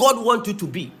where God wants you to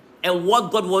be and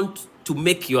what God wants to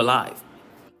make your life.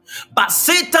 But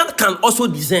Satan can also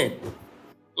discern.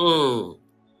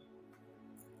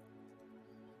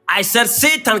 I said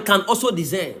Satan can also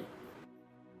discern.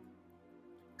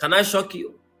 Can I shock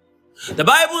you? The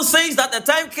Bible says that the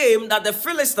time came that the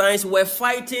Philistines were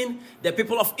fighting the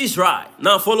people of Israel.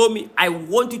 Now follow me. I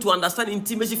want you to understand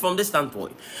intimacy from this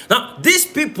standpoint. Now, these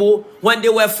people, when they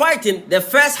were fighting, the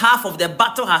first half of the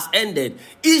battle has ended.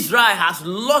 Israel has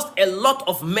lost a lot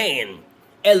of men.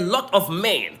 A lot of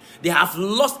men. They have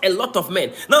lost a lot of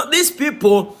men. Now, these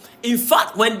people, in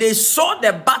fact, when they saw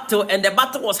the battle and the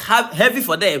battle was heavy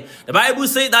for them, the Bible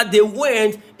says that they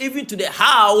went even to the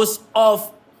house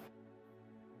of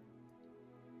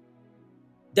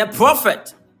the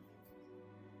prophet.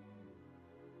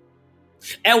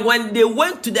 And when they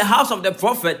went to the house of the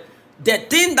prophet, the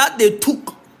thing that they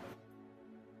took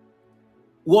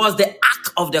was the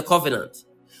Ark of the Covenant.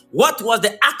 What was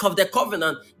the Ark of the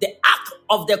Covenant? The Ark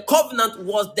of the Covenant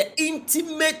was the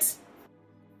intimate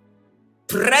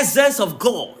presence of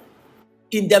God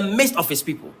in the midst of his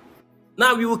people.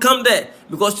 Now we will come there,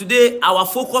 because today our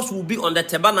focus will be on the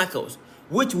tabernacles,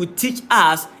 which will teach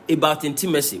us about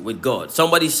intimacy with God.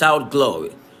 Somebody shout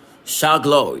glory. Shout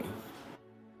glory.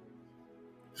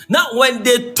 Now, when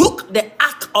they took the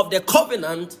Ark of the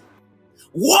Covenant,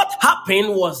 what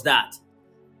happened was that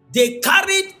they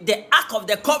carried the Ark of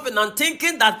the Covenant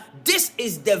thinking that this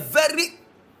is the very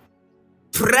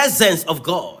presence of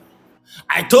God.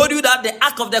 I told you that the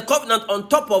Ark of the Covenant, on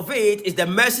top of it is the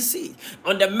mercy seat.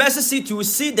 On the mercy seat, you will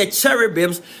see the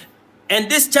cherubims. And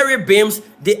these cherubims,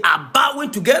 they are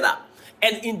bowing together.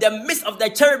 And in the midst of the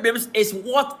cherubims is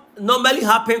what normally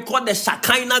happens, called the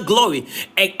Shekinah glory,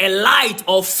 a light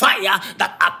or fire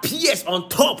that appears on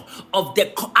top of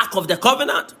the Ark of the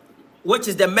Covenant, which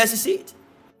is the mercy seat.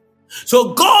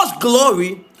 So God's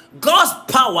glory, God's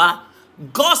power,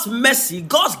 God's mercy,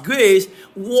 God's grace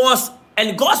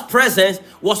and God's presence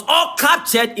was all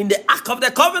captured in the Ark of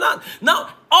the Covenant. Now,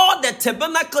 all the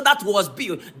tabernacle that was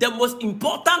built, the most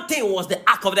important thing was the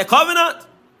Ark of the Covenant.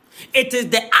 It is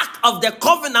the Ark of the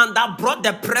Covenant that brought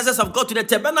the presence of God to the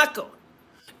tabernacle.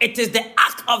 It is the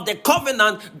Ark of the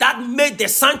Covenant that made the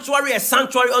sanctuary a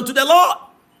sanctuary unto the Lord.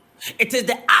 It is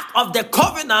the Ark of the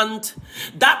Covenant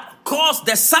that caused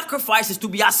the sacrifices to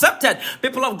be accepted.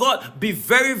 People of God, be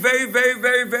very, very, very,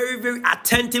 very, very, very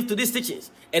attentive to these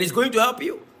teachings. It is going to help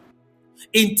you.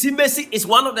 Intimacy is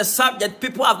one of the subjects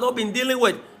people have not been dealing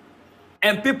with.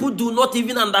 And people do not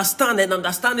even understand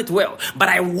it well. But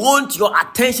I want your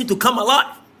attention to come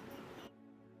alive.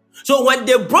 So when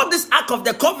they brought this Ark of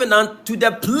the Covenant to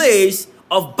the place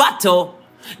of battle,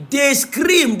 they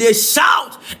scream, they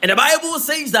shout. And the Bible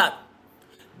says that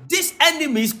these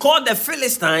enemies called the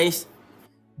Philistines,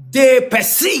 they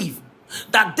perceive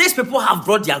that these people have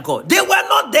brought their God. They were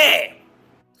not there,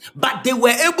 but they were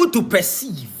able to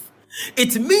perceive.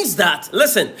 It means that,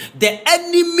 listen, the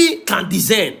enemy can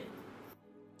discern.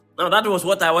 Now that was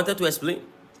what I wanted to explain.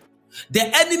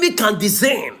 The enemy can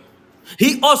discern.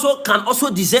 He also can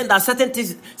discern that certain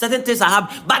things are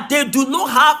happening, but they do not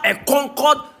have a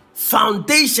concord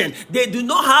foundation. They do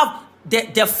not have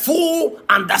the full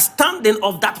understanding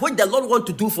of that which the Lord wants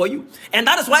to do for you. And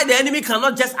that is why the enemy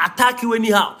cannot just attack you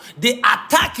anyhow. They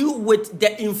attack you with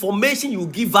the information you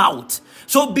give out.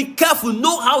 So be careful,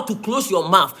 know how to close your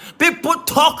mouth. People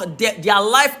talk their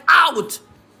life out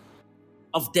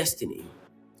of destiny.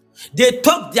 They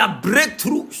talk their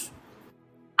breakthroughs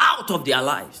out of their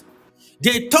lives.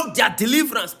 They talk their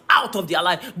deliverance out of their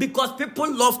life because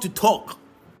people love to talk.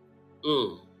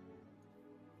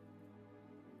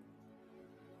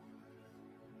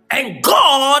 And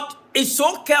God is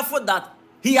so careful that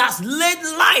He has laid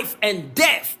life and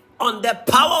death on the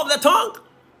power of the tongue.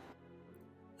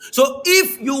 So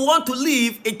if you want to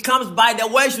live, it comes by the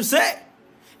words you say.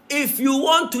 If you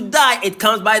want to die, it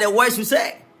comes by the words you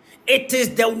say. It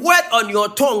is the word on your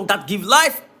tongue that give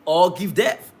life or give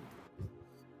death.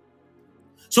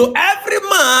 So every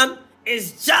man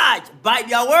is judged by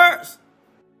their words.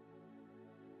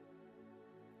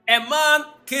 A man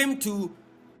came to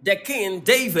the king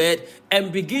David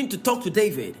and began to talk to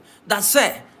David. That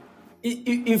said,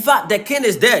 in fact, the king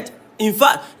is dead. In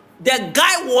fact, the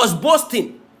guy was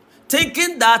boasting,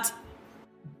 thinking that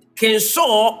King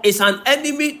Saul is an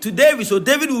enemy to David, so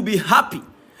David will be happy.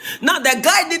 Now, the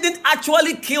guy didn't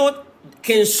actually kill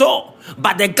King Saul,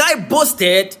 but the guy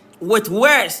boasted with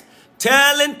words,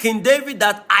 telling King David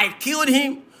that I killed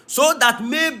him, so that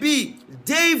maybe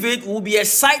David will be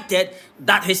excited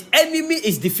that his enemy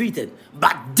is defeated.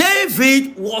 But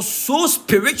David was so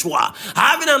spiritual,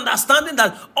 having understanding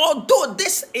that although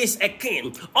this is a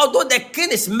king, although the king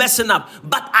is messing up,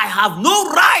 but I have no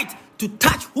right to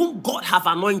touch whom God have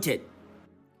anointed.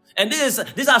 And these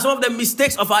are some of the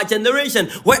mistakes of our generation,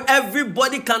 where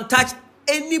everybody can touch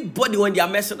anybody when they are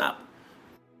messing up.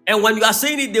 And when you are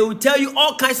saying it, they will tell you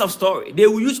all kinds of stories. They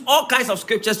will use all kinds of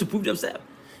scriptures to prove themselves.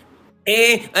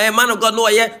 Man of God, no,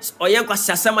 hey,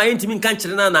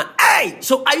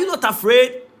 so are you not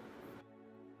afraid?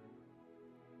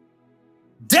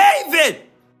 David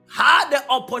had the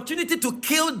opportunity to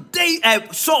kill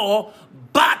Saul,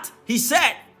 but he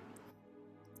said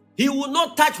he will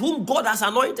not touch whom God has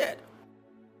anointed.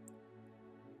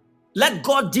 Let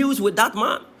God deal with that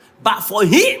man, but for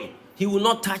him, he will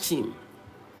not touch him.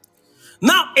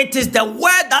 Now it is the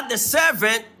word that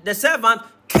the servant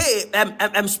came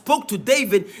and spoke to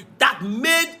David that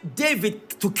made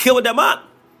David to kill the man.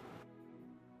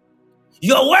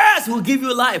 Your words will give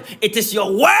you life. It is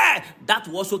your word that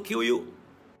will also kill you.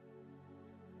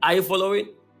 Are you following?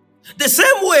 The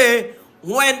same way,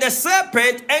 when the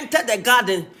serpent entered the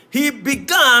garden, it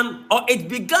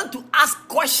began to ask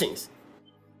questions.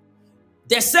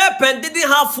 The serpent didn't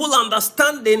have full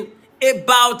understanding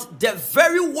about the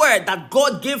very word that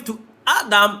God gave to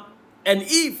Adam and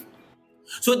Eve.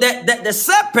 So the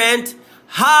serpent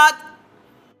had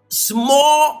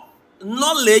small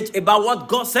knowledge about what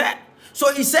God said.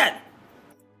 So he said,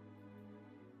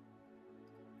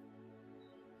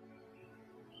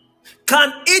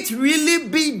 can it really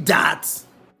be that?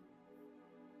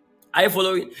 Are you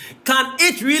following? Can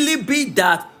it really be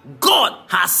that God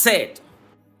has said?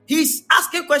 He's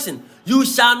asking a question. You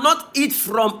shall not eat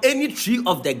from any tree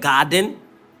of the garden.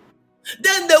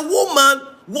 Then the woman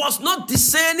was not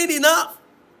discerning enough.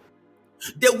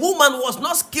 The woman was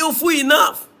not skillful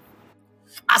enough.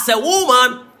 As a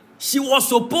woman, she was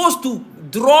supposed to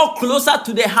draw closer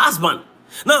to the husband.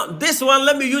 Now, this one,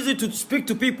 let me use it to speak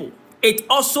to people. It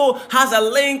also has a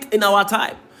link in our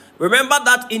time. Remember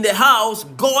that in the house,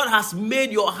 God has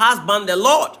made your husband the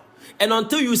Lord. And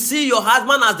until you see your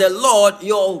husband as the Lord,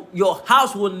 your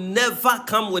house will never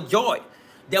come with joy.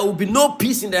 There will be no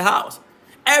peace in the house.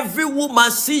 Every woman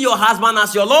see your husband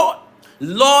as your Lord.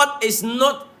 Lord is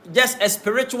not just a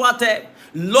spiritual term.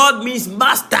 Lord means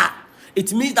master.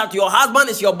 It means that your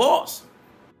husband is your boss.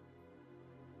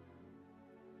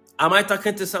 Am I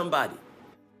talking to somebody?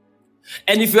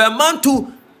 And if you're a man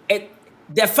too,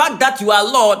 the fact that you are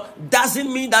Lord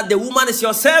doesn't mean that the woman is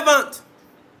your servant.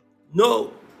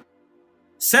 No.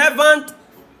 Servant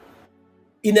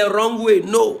in a wrong way.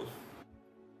 No.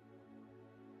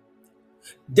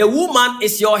 The woman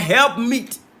is your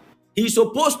helpmeet. She's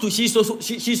supposed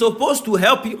to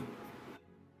help you.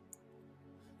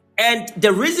 And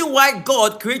the reason why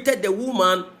God created the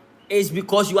woman is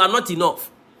because you are not enough.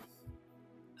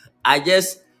 I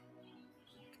just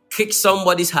kicked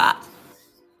somebody's heart.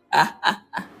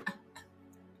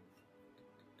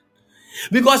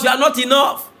 Because you are not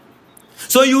enough.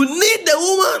 So you need the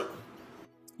woman.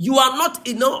 You are not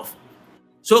enough.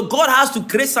 So God has to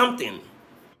create something.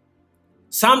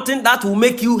 Something that will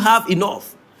make you have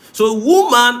enough. So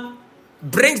woman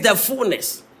brings the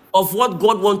fullness of what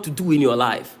God wants to do in your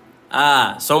life.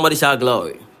 Somebody shout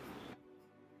glory.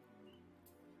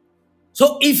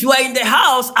 So if you are in the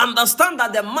house, understand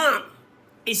that the man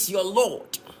is your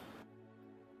Lord.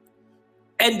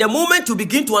 And the moment you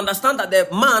begin to understand that the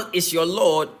man is your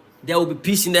Lord, there will be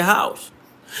peace in the house.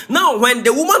 Now, when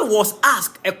the woman was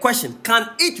asked a question, can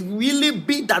it really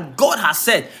be that God has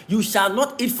said, you shall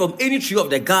not eat from any tree of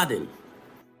the garden?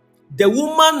 The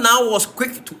woman now was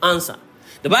quick to answer.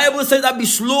 The Bible says that be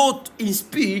slow in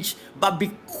speech, but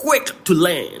be quick to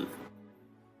learn.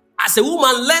 As a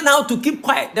woman, learn how to keep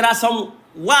quiet. There are some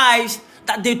wives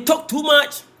that they talk too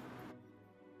much.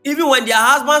 Even when their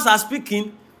husbands are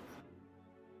speaking,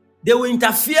 they will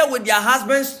interfere with their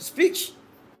husband's speech.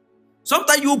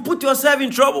 Sometimes you will put yourself in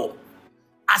trouble.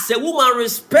 As a woman,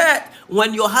 respect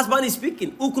when your husband is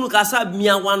speaking. Ukulukasa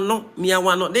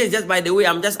miawano. This is just by the way,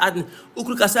 I'm just adding.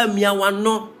 Ukulukasa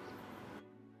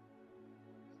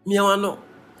miawano.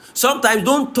 Sometimes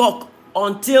don't talk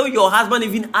until your husband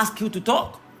even asks you to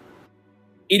talk.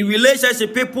 In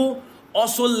relationship, people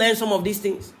also learn some of these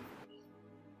things.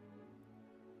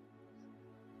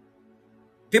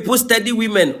 People study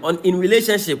women in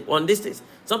relationship on these things.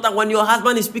 Sometimes when your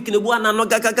husband is speaking,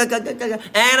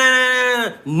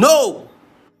 no.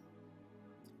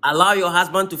 Allow your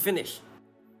husband to finish.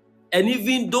 And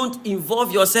even don't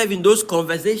involve yourself in those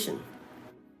conversations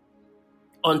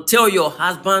until your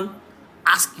husband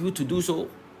asks you to do so.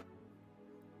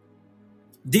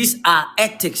 These are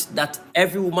ethics that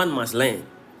every woman must learn.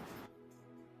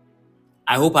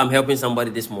 I hope I'm helping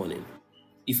somebody this morning.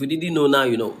 If you didn't know, now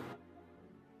you know.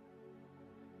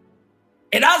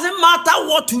 It doesn't matter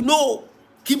what you know.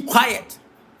 Keep quiet.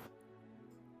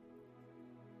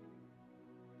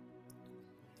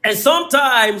 And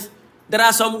sometimes there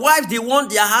are some wives, they want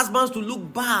their husbands to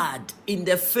look bad in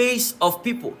the face of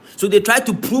people. So they try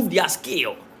to prove their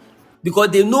skill because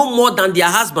they know more than their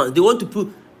husbands. They want to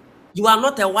prove. You are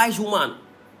not a wise woman.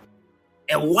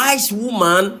 A wise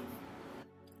woman,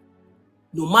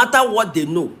 no matter what they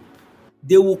know,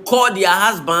 they will call their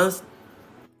husbands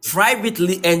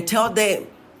privately and tell them,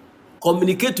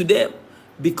 communicate to them,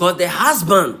 because the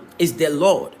husband is the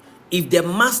Lord. If the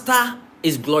master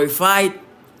is glorified,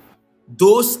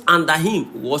 those under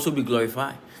him will also be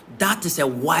glorified. That is a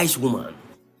wise woman.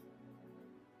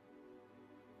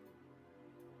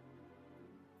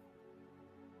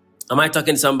 Am I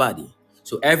talking to somebody?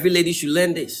 So every lady should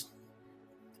learn this.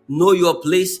 Know your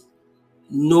place,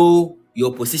 know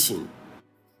your position.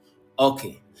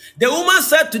 Okay. The woman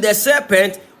said to the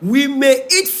serpent, we may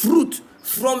eat fruit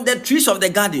from the trees of the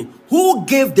garden. Who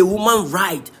gave the woman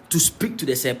right to speak to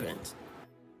the serpent?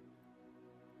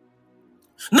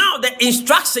 Now the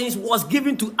instructions was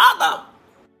given to Adam.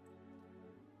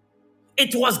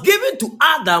 It was given to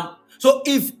Adam. So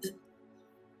if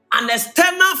an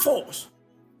external force,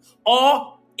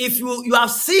 or if you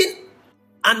have seen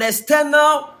an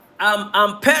external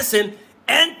person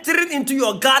entering into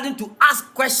your garden to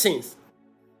ask questions,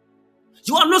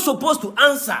 you are not supposed to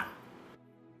answer.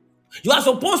 You are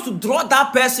supposed to draw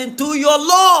that person to your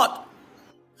Lord.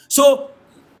 So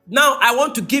now I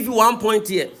want to give you one point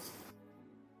here.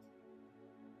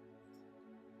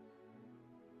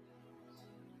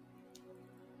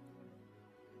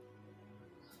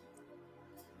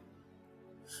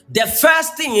 The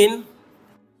first thing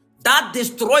that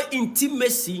destroys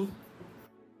intimacy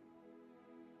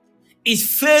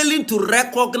is failing to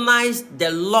recognize the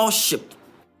lordship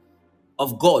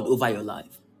of God over your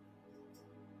life.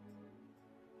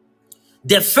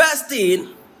 The first thing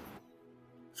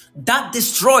that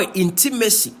destroys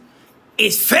intimacy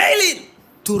is failing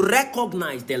to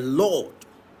recognize the Lord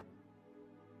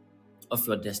of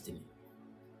your destiny.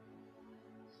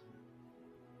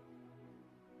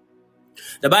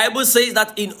 The Bible says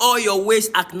that in all your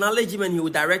ways acknowledge him and he will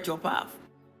direct your path.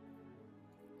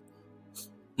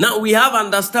 Now we have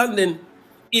understanding.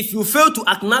 If you fail to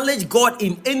acknowledge God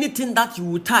in anything that you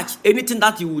will touch, anything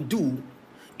that you will do,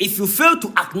 if you fail to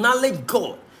acknowledge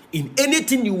God in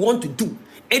anything you want to do,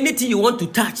 anything you want to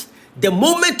touch, the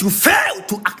moment you fail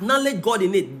to acknowledge God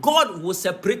in it, God will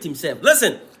separate himself.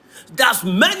 Listen, there's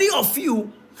many of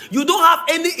you, You don't have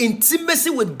any intimacy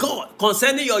with God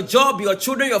concerning your job, your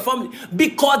children, your family,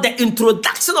 because the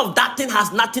introduction of that thing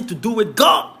has nothing to do with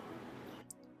God.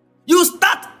 You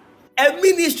start a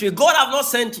ministry, God have not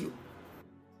sent you.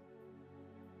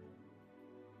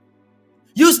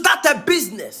 You start a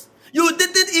business, you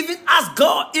didn't even ask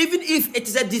God, even if it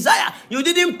is a desire. You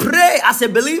didn't pray as a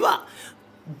believer.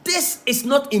 This is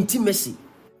not intimacy.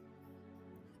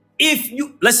 If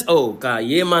you, God,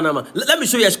 yeah, man. Let me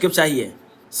show you a scripture here.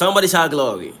 Somebody shout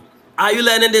glory. Are you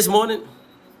learning this morning?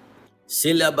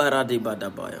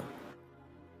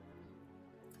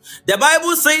 The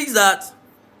Bible says that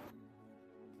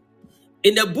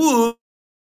in the book,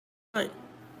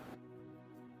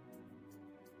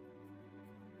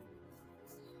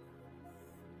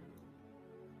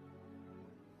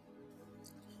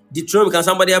 Deuteronomy, can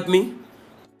somebody help me?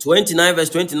 29 verse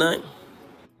 29.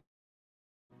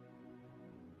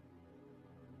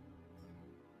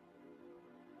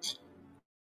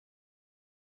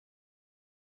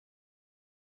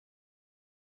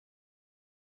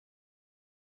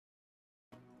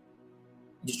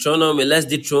 Deuteronomy, let's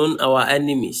dethrone our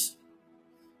enemies.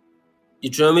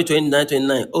 Deuteronomy 29,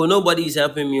 29. Oh, nobody is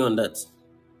helping me on that.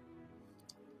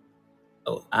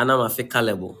 Oh, Anna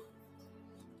Mafikalebo.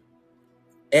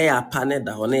 Air panel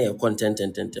da one content.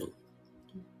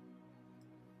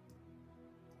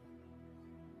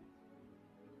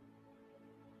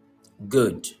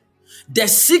 Good. The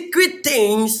secret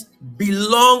things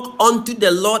belong unto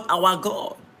the Lord our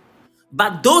God,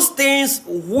 but those things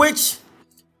which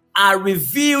are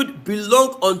revealed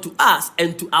belong unto us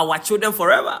and to our children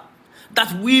forever,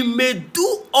 that we may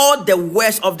do all the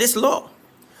works of this law.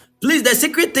 Please, the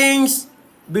secret things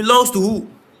belongs to who?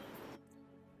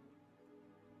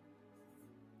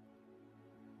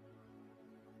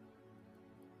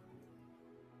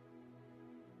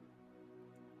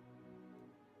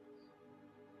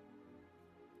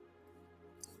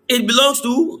 It belongs to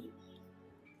who?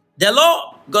 The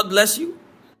Lord. God bless you.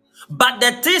 But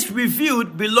the things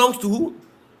revealed belongs to who?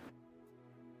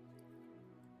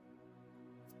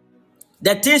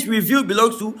 The things revealed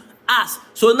belongs to us.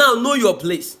 So now know your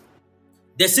place.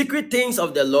 The secret things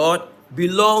of the Lord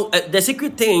the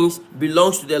secret things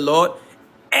belongs to the Lord,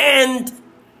 and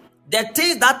the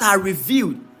things that are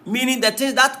revealed, meaning the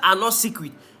things that are not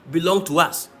secret, belong to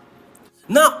us.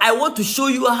 Now I want to show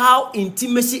you how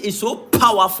intimacy is so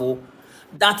powerful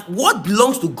that what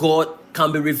belongs to God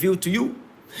can be revealed to you.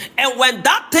 And when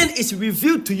that thing is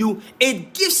revealed to you,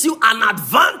 it gives you an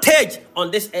advantage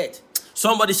on this earth.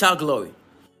 Somebody shout glory.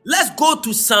 Let's go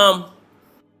to Psalm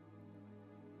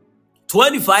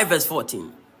 25 verse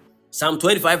 14. Psalm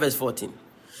 25 verse 14.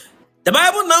 The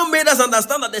Bible now made us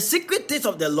understand that the secret things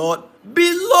of the Lord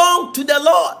belong to the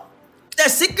Lord. The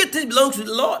secret things belong to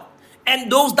the Lord.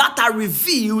 And those that are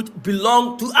revealed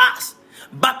belong to us.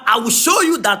 But I will show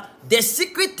you that the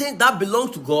secret thing that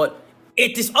belongs to God,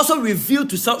 it is also revealed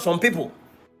to some people.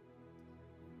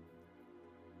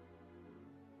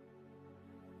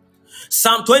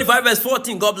 Psalm 25 verse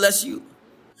 14, God bless you.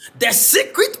 The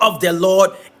secret of the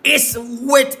Lord is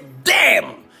with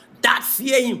them that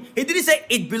fear him. He didn't say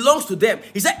it belongs to them.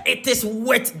 He said it is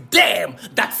with them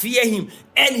that fear him.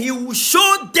 And he will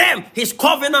show them his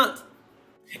covenant.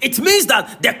 It means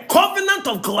that the covenant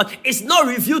of God is not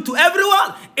revealed to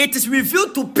everyone. It is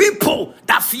revealed to people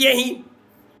that fear him.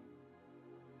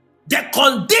 The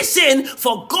condition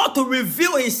for God to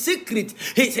reveal his secret,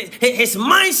 his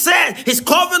mindset, his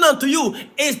covenant to you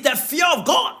is the fear of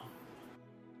God.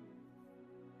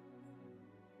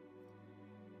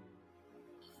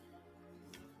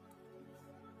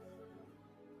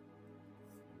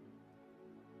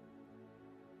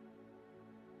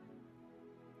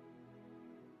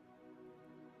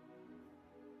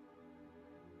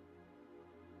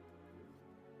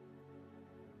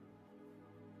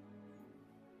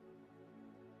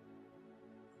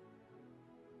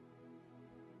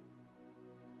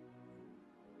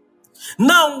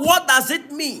 Now, what does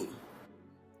it mean?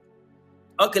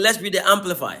 Okay, let's read the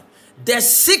Amplified. The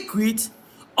secret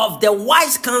of the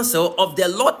wise counsel of the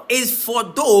Lord is for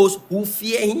those who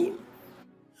fear him.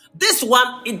 This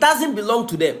one, it doesn't belong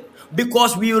to them,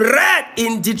 because we read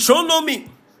in Deuteronomy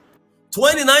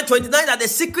 29:29 that the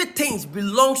secret things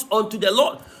belongs unto the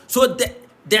Lord. So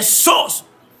the source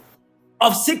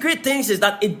of secret things is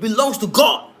that it belongs to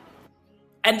God,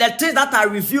 and the things that are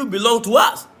revealed belong to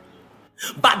us.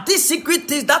 But this secret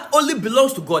things that only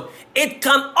belongs to God, it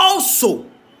can also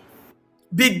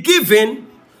be given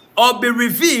or be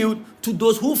revealed to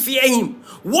those who fear him.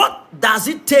 What does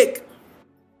it take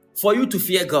for you to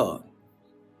fear God?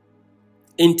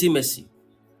 Intimacy.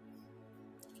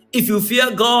 If you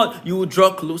fear God, you will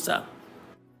draw closer.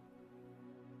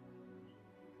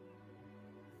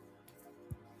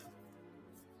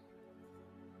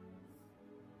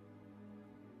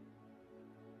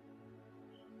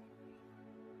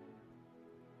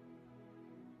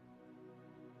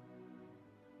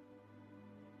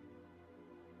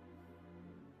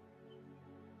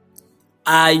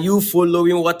 Are you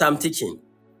following what I'm teaching?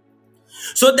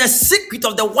 So the secret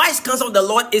of the wise counsel of the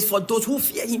Lord is for those who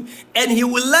fear him, and he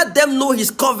will let them know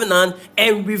his covenant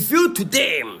and reveal to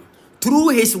them through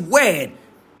his word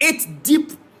its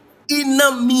deep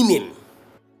inner meaning.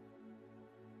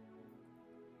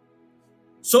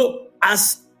 So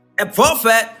as a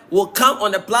prophet will come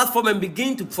on the platform and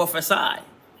begin to prophesy,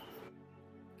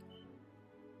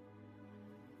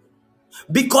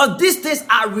 because these things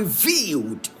are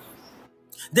revealed.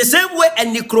 The same way a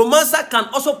necromancer can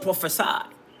also prophesy,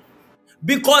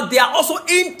 because they are also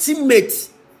intimate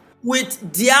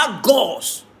with their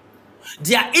gods.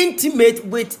 They are intimate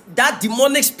with that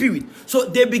demonic spirit. So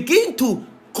they begin to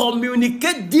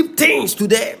communicate deep things to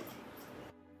them.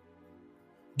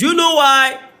 Do you know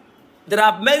why there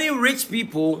are many rich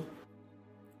people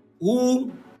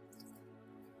who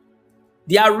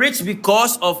they are rich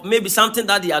because of maybe something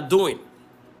that they are doing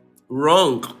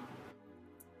wrong?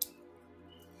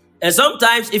 And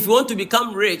sometimes if you want to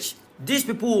become rich, these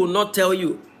people will not tell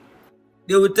you.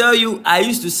 They will tell you, I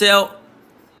used to sell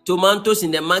tomatoes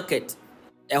in the market.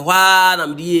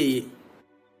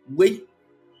 Wait,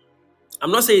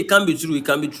 I'm not saying it can be true, it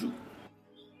can be true.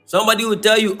 Somebody will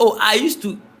tell you, oh, I used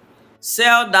to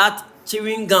sell that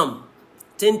chewing gum.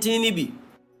 Tentinibi.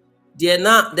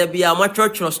 There be a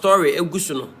mature story,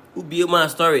 who be my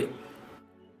story.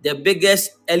 The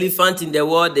biggest elephant in the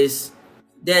world is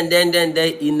then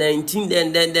in 19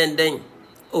 then.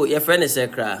 Oh, your friend is a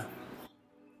cry.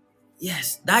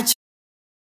 Yes, that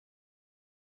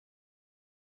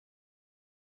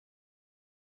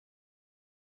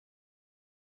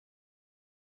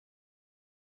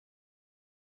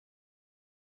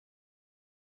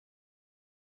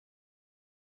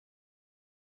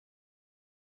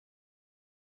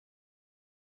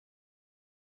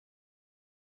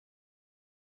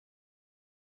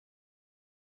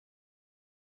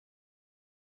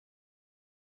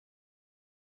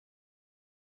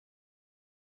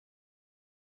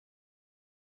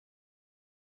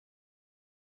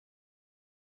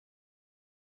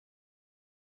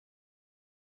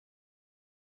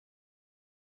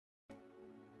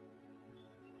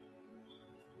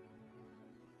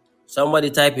somebody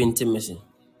type intimacy.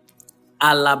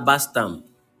 Alabastam.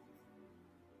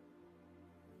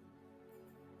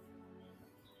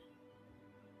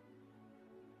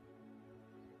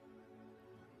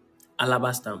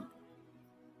 Alabastam.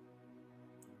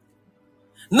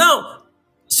 Now,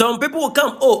 some people will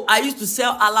come, oh, I used to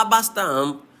sell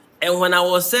alabastam, and when I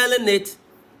was selling it,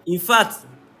 in fact,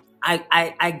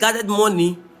 I gathered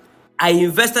money, I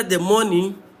invested the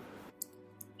money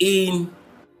in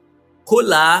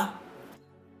cola,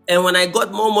 and when I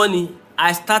got more money,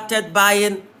 I started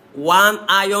buying one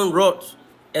iron rod,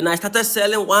 and I started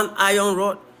selling one iron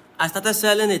rod. I started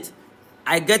selling it.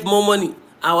 I get more money.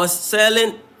 I was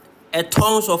selling a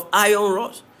tons of iron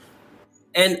rods,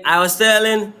 and I was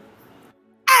selling,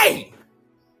 hey,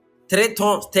 3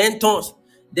 tons, 10 tons.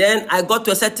 Then I got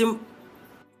to a certain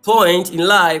point in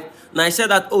life, and I said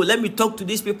that, oh, let me talk to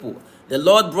these people. The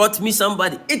Lord brought me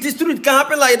somebody. It is true, it can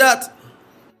happen like that.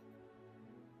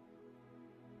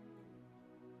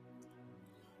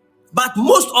 But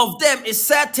most of them is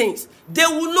sad things. They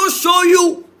will not show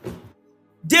you.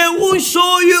 They won't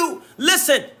show you.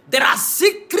 Listen, there are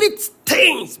secret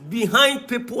things behind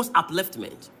people's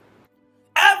upliftment.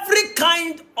 Every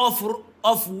kind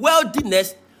of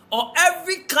wealthiness or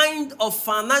every kind of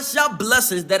financial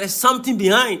blessings, there is something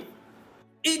behind.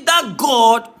 Either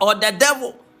God or the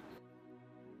devil.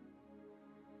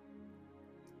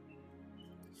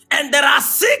 And there are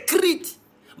secrets,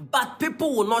 but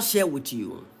people will not share with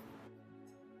you.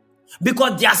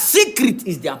 Because their secret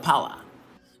is their power.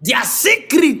 Their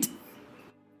secret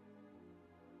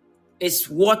is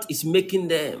what is making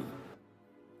them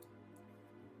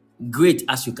great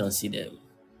as you can see them.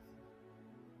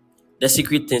 The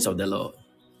secret things of the Lord.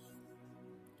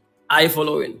 Are you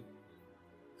following?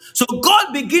 So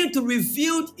God began to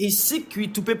reveal his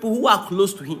secret to people who are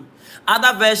close to him.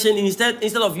 Other version, instead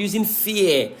of using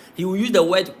fear, he will use the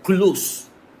word close.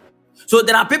 So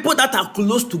there are people that are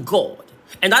close to God,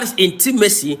 and that is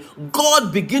intimacy.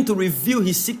 God began to reveal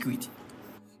his secret.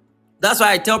 That's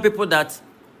why I tell people that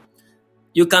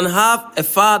you can have a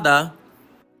father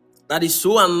that is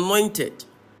so anointed,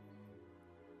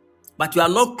 but you are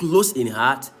not close in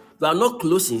heart, you are not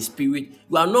close in spirit,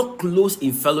 you are not close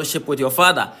in fellowship with your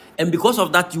father. And because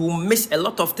of that, you will miss a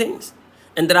lot of things.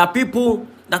 And there are people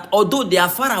that although they are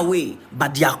far away,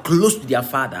 but they are close to their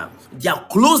father. They are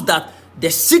close that the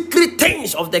secret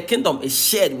things of the kingdom is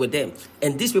shared with them.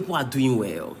 And these people are doing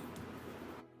well.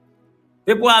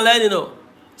 People are learning,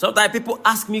 Sometimes people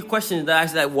ask me questions that I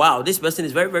say, like, wow, this person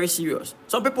is very, very serious.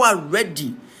 Some people are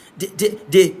ready.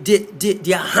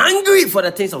 They are hungry for the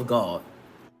things of God.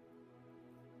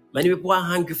 Many people are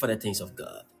hungry for the things of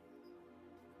God.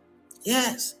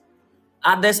 Yes.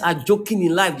 Others are joking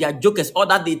in life. They are jokers. All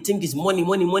that they think is money,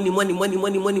 money, money, money, money,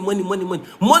 money, money, money, money, money.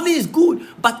 Money is good.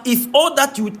 But if all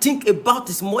that you think about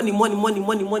is money, money, money,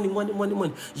 money, money, money, money,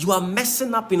 money, you are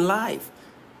messing up in life.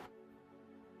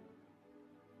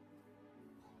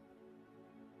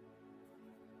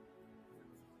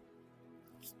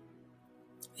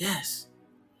 Yes.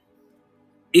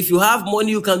 If you have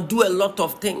money, you can do a lot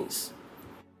of things.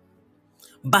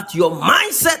 But your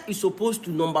mindset is supposed to,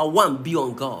 number one, be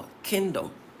on God, kingdom.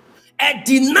 A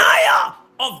denial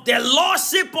of the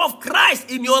lordship of Christ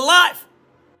in your life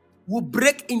will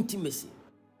break intimacy.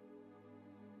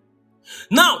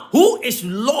 Now, who is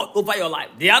Lord over your life?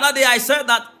 The other day I said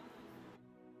that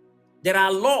there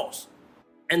are laws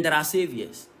and there are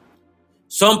saviors.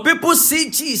 Some people see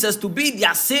Jesus to be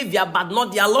their savior but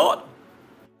not their Lord.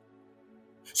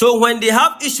 So when they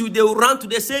have issue, they will run to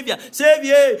the Savior.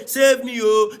 Savior, save me,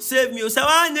 oh, save me, oh.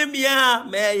 Sawanyemia,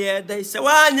 meyede,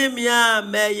 sawanyemia,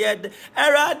 meyede.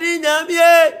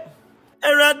 Eradinyame,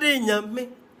 eradinyame,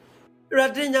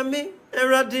 eradinyame,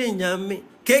 eradinyame.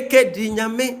 Keke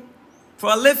dinyame,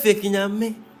 prolific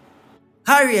nyame.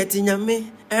 Harriet nyame,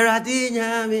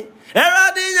 eradinyame,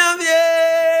 eradinyame.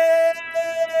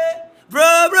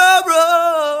 Bro, bro,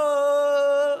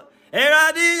 bro,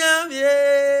 eradinyame.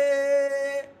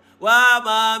 I'm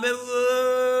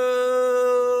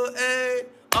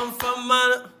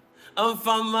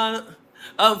from.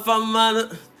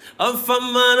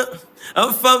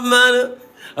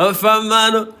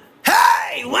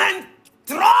 Hey, when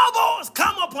troubles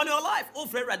come upon your life,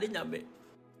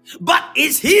 but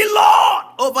is He Lord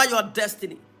over your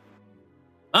destiny?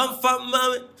 I'm from.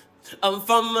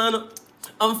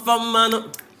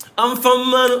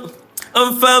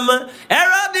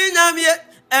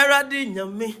 Eradi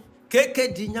nyame, keke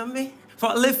di nyame,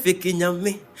 prolific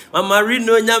nyame,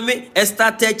 Mamarino nyame,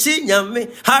 Estatechi nyame,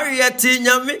 Harriet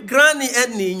nyame, Granny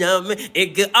eni nyame,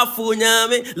 Ege afu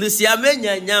nyame, Lucia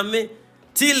menya nyame,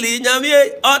 Tilly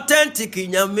nyame, authentic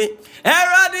nyame,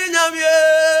 Eradi nyame,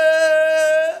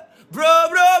 bro,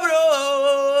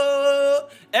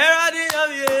 Eradi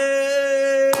nyame,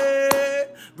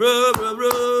 bro,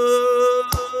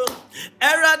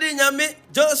 Eradi nyame,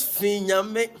 Josephine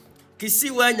nyame,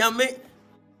 Kisiwa nyame,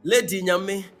 Lady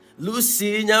nyame,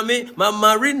 Lucy nyame,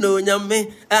 Mama Rino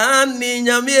nyame, Annie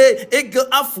nyame, Ego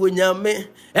afu nyame,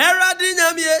 Eradi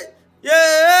nyame,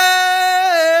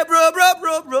 yeah, bro,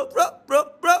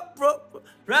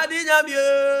 Radi nyame,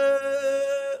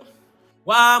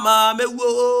 Wama me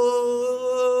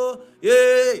wo,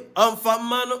 yeah, I'm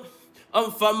famano,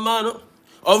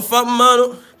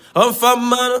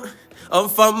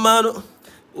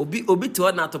 Obi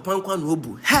to na to pankwa no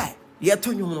obu. Hey.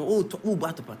 People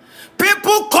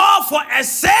call for a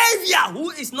savior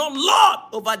who is not Lord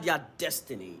over their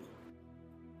destiny.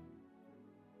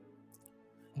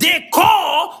 They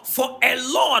call for a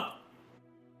Lord.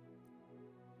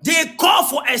 They call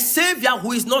for a savior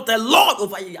who is not a Lord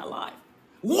over your life.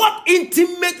 What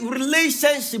intimate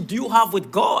relationship do you have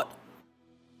with God?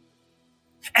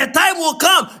 A time will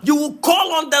come, you will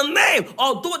call on the name.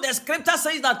 Although the scripture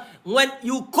says that when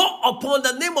you call upon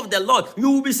the name of the Lord, you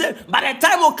will be saved. But a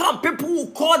time will come, people will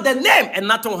call the name and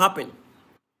nothing will happen.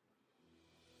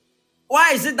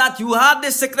 Why is it that you have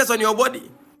this sickness on your body?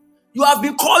 You have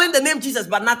been calling the name Jesus,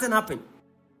 but nothing happened.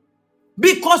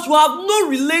 Because you have no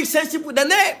relationship with the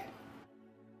name.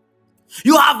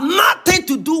 You have nothing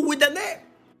to do with the name.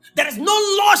 There is no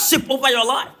lordship over your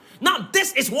life. Now,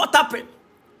 this is what happened.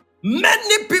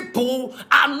 Many people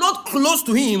are not close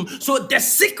to Him, so the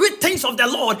secret things of the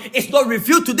Lord is not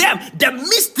revealed to them. The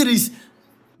mysteries,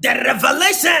 the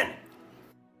revelation,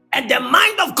 and the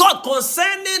mind of God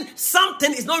concerning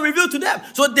something is not revealed to them.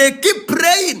 So they keep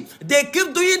praying, they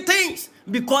keep doing things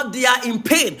because they are in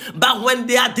pain. But when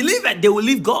they are delivered, they will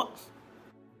leave God.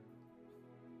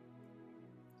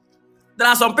 There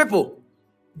are some people,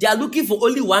 they are looking for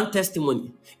only one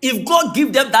testimony. If God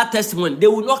give them that testimony, they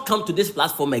will not come to this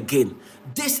platform again.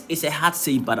 This is a hard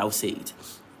saying, but I'll say it.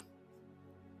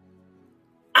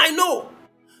 I know.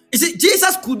 You see,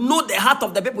 Jesus could know the heart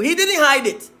of the people. He didn't hide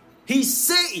it. He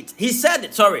said it. He said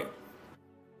it. Sorry.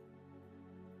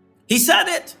 He said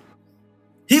it.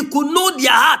 He could know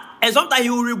their heart, and sometimes He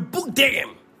will rebuke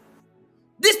them.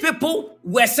 These people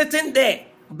were sitting there,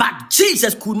 but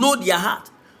Jesus could know their heart.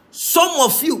 Some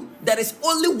of you, there is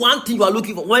only one thing you are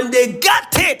looking for. When they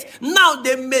get it, now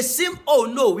they may seem,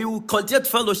 oh no, we will continue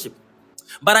fellowship.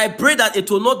 But I pray that it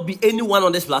will not be anyone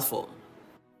on this platform.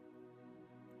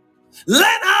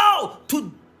 Learn how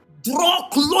to draw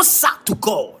closer to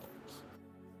God.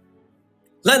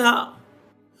 Learn how.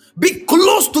 Be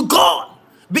close to God.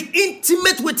 Be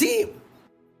intimate with Him.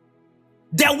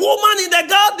 The woman in the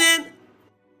garden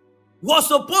was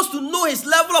supposed to know his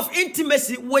level of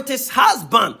intimacy with his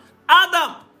husband,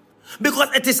 Adam, because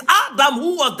it is Adam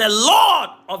who was the Lord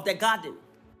of the garden.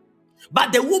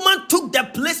 But the woman took the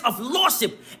place of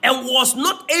lordship and was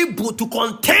not able to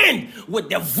contend with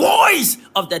the voice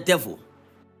of the devil.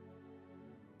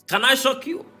 Can I shock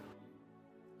you?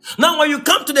 Now, when you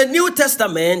come to the New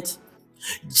Testament,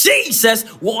 Jesus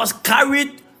was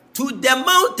carried to the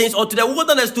mountains or to the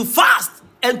wilderness to fast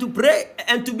and to pray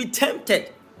and to be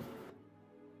tempted.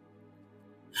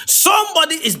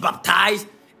 Somebody is baptized,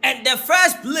 and the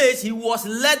first place he was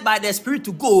led by the Spirit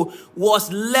to go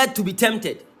was led to be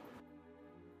tempted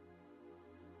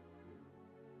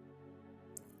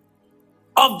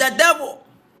of the devil.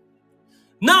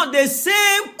 Now, the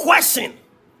same question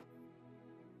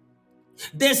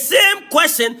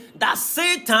that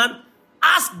Satan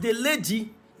asked the lady,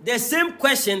 the same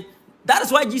question, that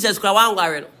is why Jesus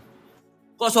cried,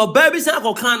 because our baby said,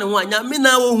 "I can't want ya." Me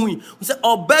now who say,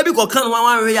 "Oh baby, go can't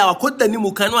want ya." I could the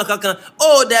nimu can wa kaka.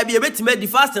 Oh, there be a bit made the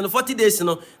fast and 40 days.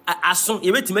 No, I saw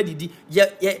a bit made the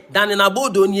yeah. Dan in a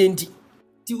board on yendi.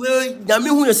 Tiwe yami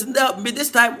who is there. Be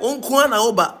this time on kwana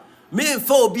oba. Me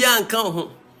for be and count home.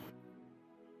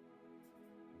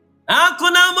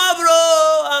 Ankuna mo bro.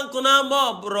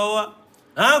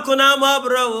 Ankuna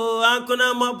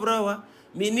mo bro.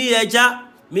 Mini eja,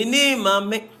 mini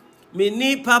mame,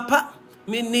 mini papa.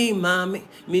 Mini mami,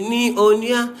 mini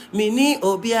onia, mini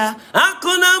obia.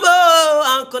 Ankuna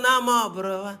mo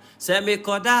bro. Se me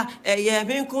koda, eye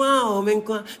minkwa o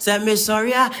minkwa. Se me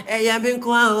soria, eye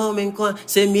minkwa o minkwa.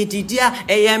 Se me didia,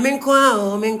 eye minkwa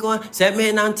o minkwa. Se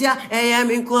me nantia, eye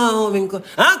minkwa o minkwa.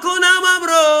 Ankuna mo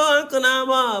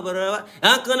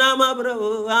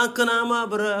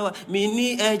bro.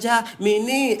 Mini eja,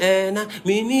 mini ena,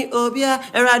 mini obia.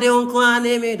 Erade unkwa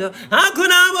ne mido.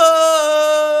 Ankuna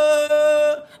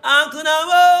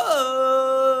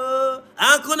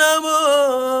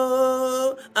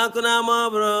mo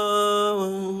bro.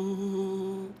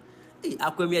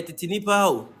 Akwemi atitini pa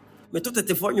o. Me to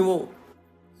tetefo nyumo.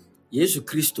 Yesu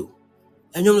Kristo.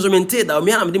 Enyom zo mente da o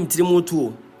me am dem tirimo tu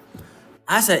o.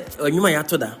 I said onyuma ya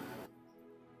to da.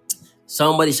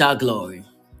 Somebody shout glory.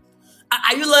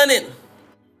 Are you learning?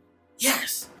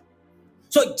 Yes.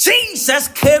 So Jesus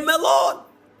came alone.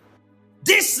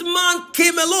 This man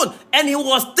came alone and he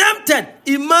was tempted.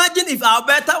 Imagine if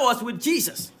Alberta was with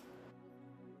Jesus.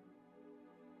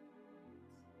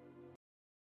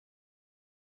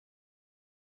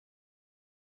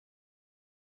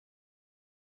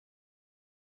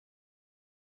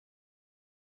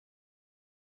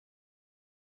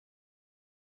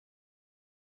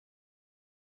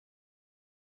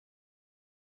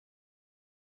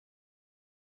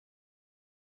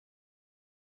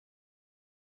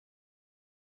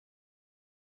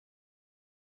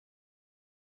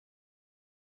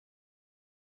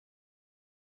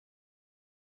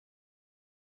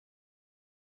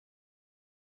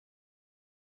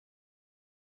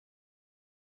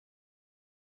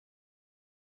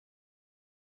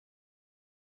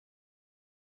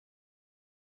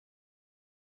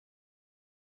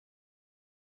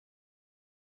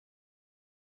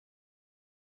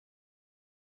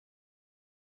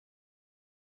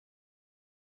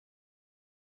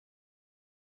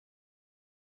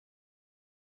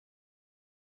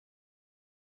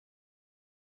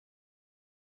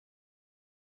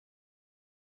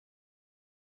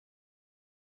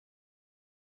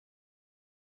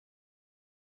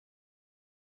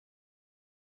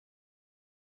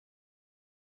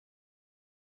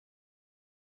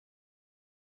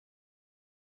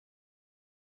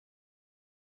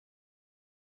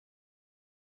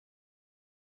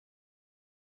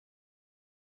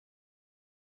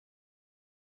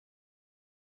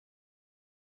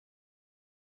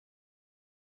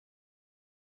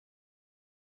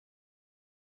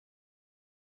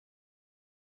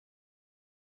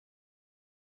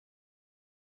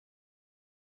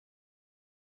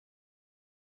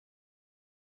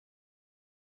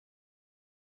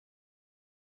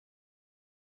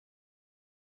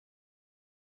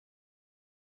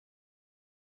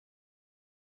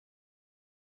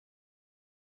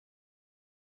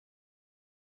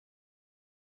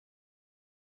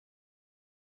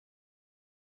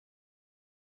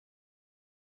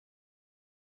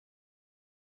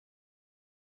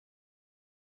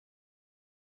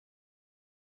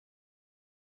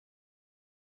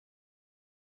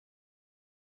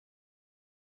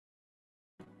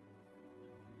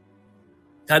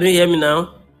 Can you hear me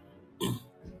now?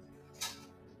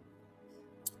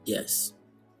 Yes.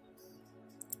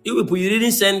 You people, you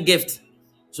didn't send gift.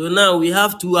 So now we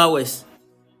have 2 hours.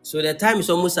 So the time is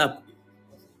almost up.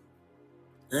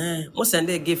 Must send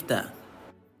a gift.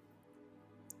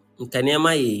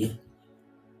 Nkanyama ye.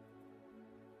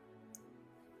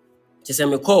 Just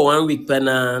me call 1 week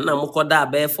na mukoda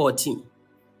be 14.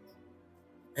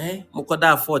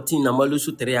 Mukoda 14 na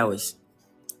malusu 3 hours.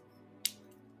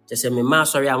 Just me ma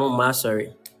sorry, I'm ma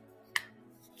sorry.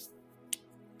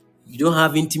 You don't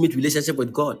have intimate relationship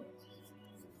with God.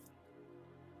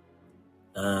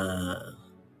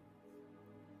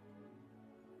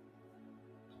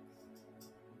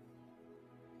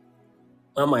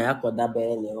 Mama yakoda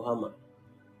be ne hama.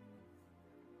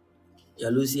 You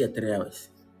lose your 3 hours.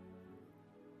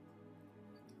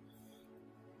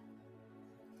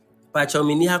 Pacho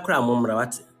mini hakra mumra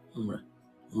what?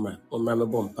 Mumra me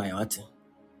bom pa what?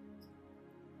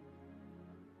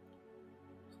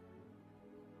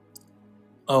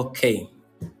 Okay.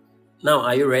 Now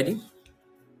are you ready?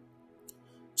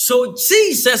 So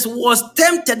Jesus was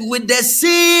tempted with the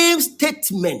same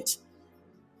statement.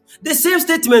 The same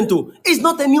statement too. It's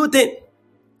not a new thing.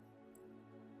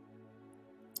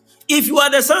 If you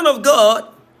are the Son of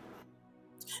God,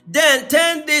 then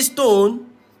turn this stone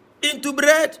into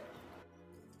bread.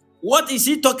 What is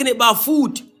he talking about?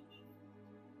 Food.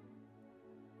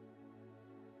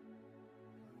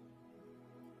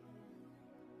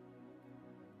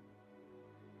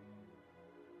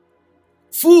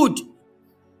 Food.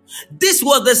 This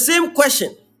was the same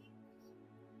question.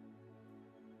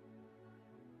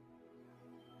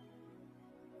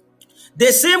 The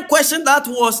same question that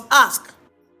was asked.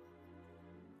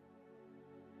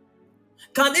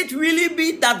 Can it really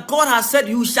be that God has said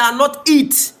you shall not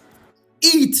eat?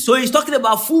 Eat. So he's talking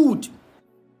about food.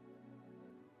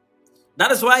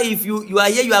 That is why if you are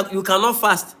here, you cannot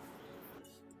fast.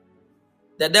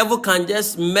 The devil can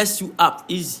just mess you up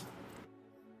easy.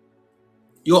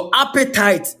 Your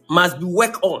appetite must be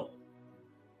worked on.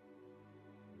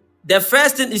 The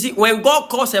first thing, you see, when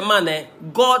God calls a man,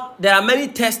 there are many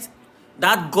tests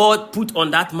that God put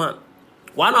on that man.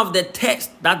 One of the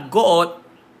tests that God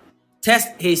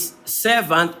tests his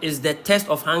servant is the test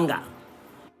of hunger.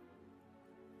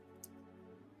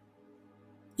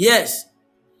 Yes.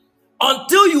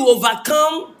 Until you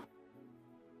overcome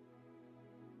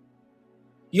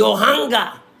your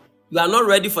hunger, you are not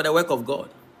ready for the work of God.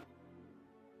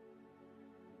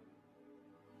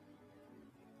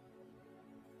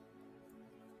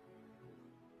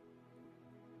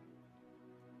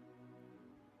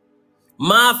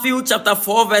 Matthew chapter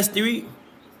 4 verse 3.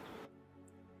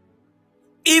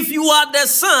 If you are the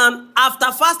son,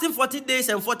 after fasting 40 days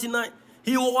and 49,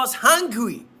 he was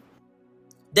hungry.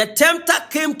 The tempter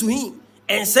came to him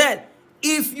and said,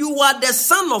 if you are the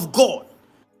Son of God,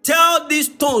 tell these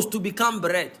stones to become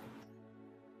bread.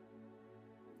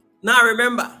 Now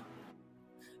remember,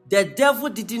 the devil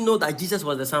didn't know that Jesus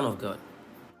was the Son of God.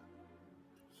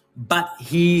 But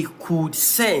he could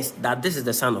sense that this is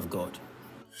the Son of God.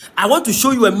 I want to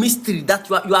show you a mystery that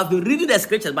you have been reading the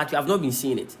scriptures, but you have not been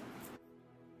seeing it.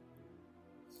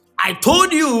 I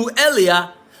told you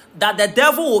earlier that the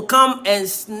devil will come and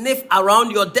sniff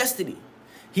around your destiny.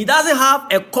 He doesn't have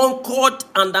a concord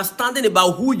understanding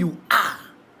about who you are.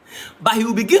 But he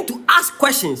will begin to ask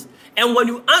questions. And when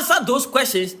you answer those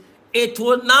questions, it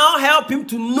will now help him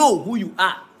to know who you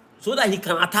are so that he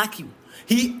can attack you.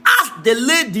 He asked the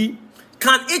lady,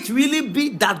 can it really be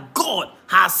that God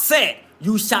has said,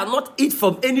 you shall not eat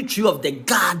from any tree of the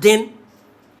garden?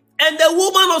 And the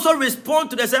woman also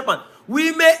responded to the serpent,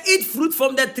 we may eat fruit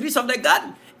from the trees of the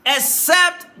garden,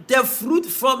 except the fruit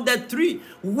from the tree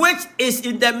which is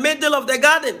in the middle of the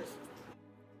garden.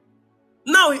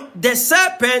 Now, the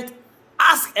serpent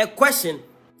asked a question.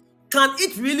 Can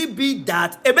it really be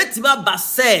that ebetima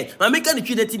base ma make an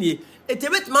twede tini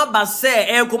ebetima base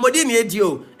enkomodi ne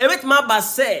edio ebetima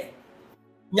base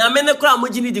nyame ne kra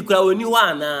mogini di kra oni ho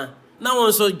ana na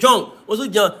won so John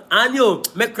ani o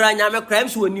me kra nyame kra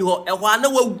mso oni ho ehwo ana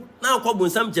wawu na akobon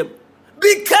sam jam.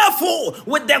 Be careful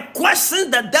with the questions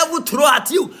the devil throw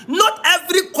at you. Not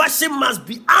every question must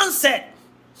be answered.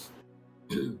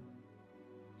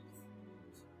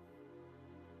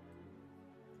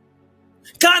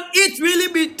 Can it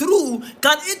really be true?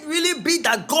 Can it really be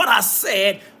that God has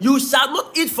said, you shall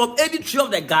not eat from any tree of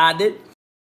the garden?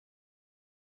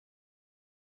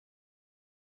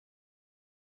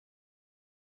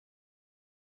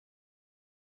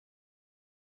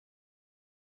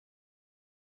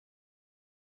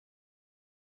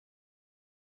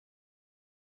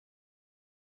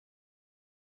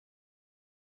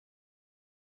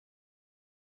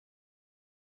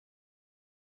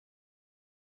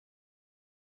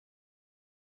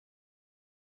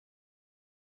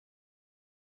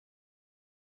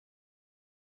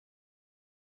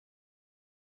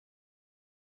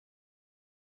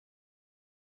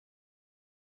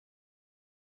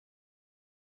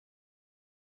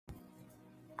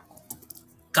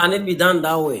 Can it be done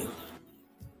that way?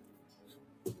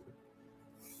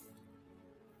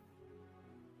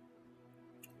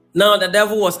 Now the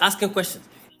devil was asking questions.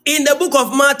 In the book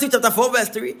of Matthew chapter 4 verse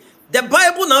 3, the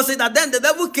Bible now says that then the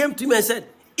devil came to him and said,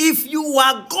 if you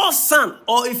are God's son,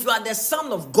 or if you are the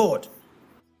son of God,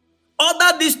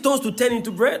 order these stones to turn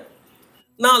into bread.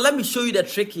 Now let me show you the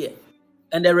trick here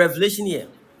and the revelation here.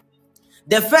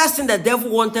 The first thing the devil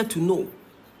wanted to know,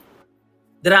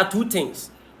 there are two things.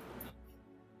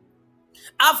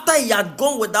 After he had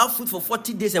gone without food for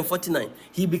 40 days and 49,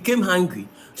 he became hungry.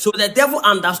 So the devil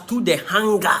understood the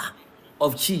hunger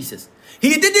of Jesus.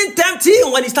 He didn't tempt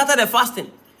him when he started the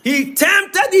fasting. He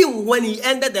tempted him when he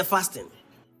ended the fasting.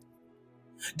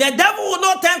 The devil will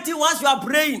not tempt you once you are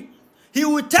praying. He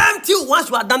will tempt you once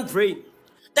you are done praying.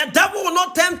 The devil will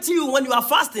not tempt you when you are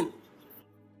fasting.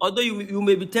 Although you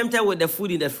may be tempted with the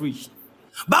food in the fridge.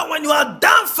 But when you are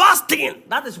done fasting,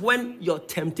 that is when your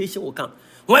temptation will come.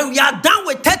 When we are done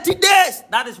with 30 days,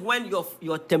 that is when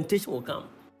your temptation will come.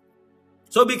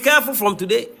 So be careful from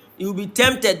today. You will be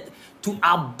tempted to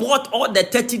abort all the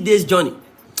 30 days journey.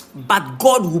 But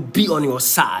God will be on your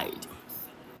side.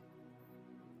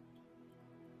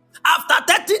 After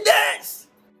 30 days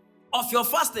of your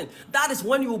fasting, that is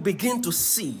when you will begin to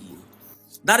see.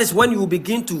 That is when you will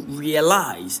begin to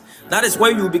realize. That is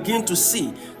when you will begin to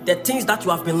see the things that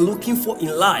you have been looking for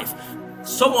in life.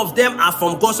 Some of them are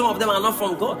from God, some of them are not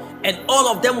from God, and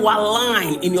all of them will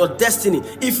align in your destiny.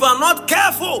 If you are not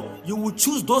careful, you will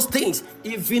choose those things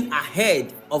even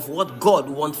ahead of what God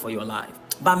wants for your life.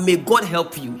 But may God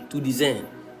help you to discern.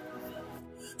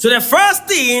 So the first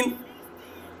thing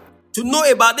to know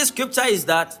about this scripture is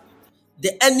that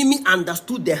the enemy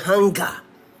understood the hunger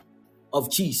of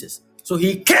Jesus. So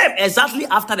he came exactly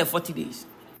after the 40 days.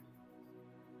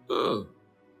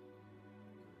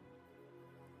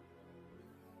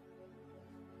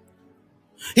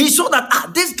 He saw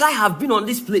that this guy have been on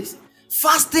this place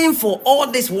fasting for all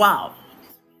this while.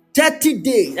 30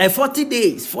 days, 40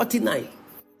 days, 49.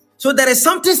 So there is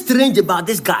something strange about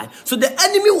this guy. So the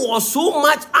enemy was so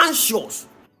much anxious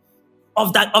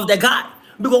of the guy.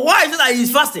 Because why is it that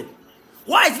he's fasting?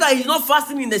 Why is it that he's not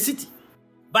fasting in the city?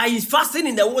 But he's fasting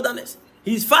in the wilderness.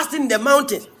 He's fasting in the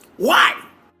mountains. Why?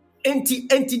 Like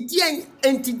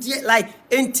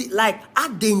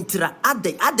adentra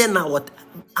adena what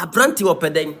abranti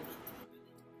opeden.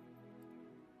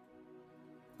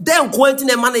 Then quentin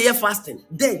a man here fasting.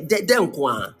 Then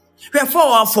kwa.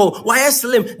 For why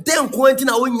slim? Then quentin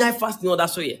a one fasting or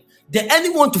that's so yeah. The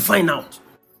enemy want to find out.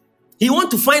 He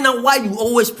want to find out why you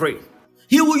always pray.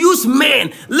 He will use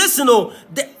men. Listen,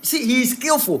 see, he is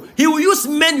skillful. He will use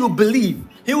men you believe.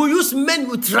 He will use men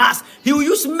you trust. He will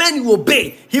use men you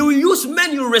obey. He will use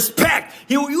men you respect.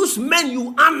 He will use men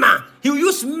you honor. He will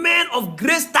use men of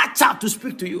great stature to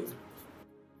speak to you.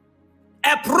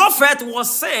 A prophet was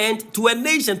sent to a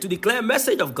nation to declare a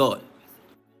message of God.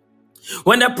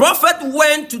 When the prophet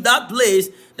went to that place,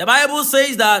 the Bible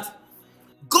says that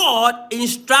God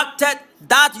instructed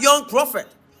that young prophet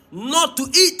not to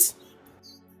eat.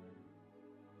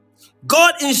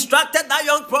 God instructed that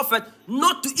young prophet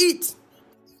not to eat.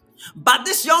 But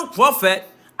this young prophet,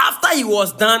 after he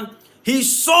was done, he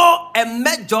saw a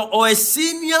major or a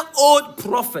senior old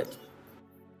prophet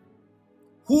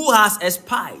who has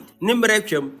expired.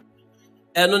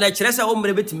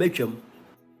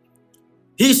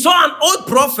 He saw an old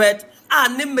prophet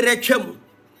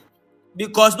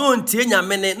because no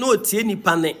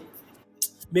pane.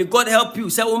 May God help you.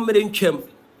 Say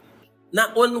na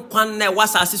on kwanne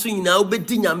wasase so nyina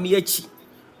obedi nyame achi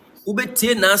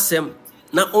obetie na asem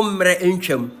na omre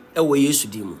entwam ewo Yesu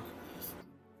dimu.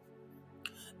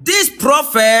 This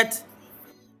prophet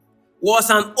was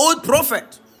an old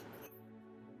prophet.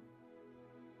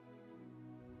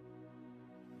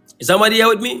 Is somebody here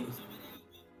with me?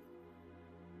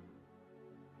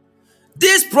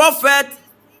 This prophet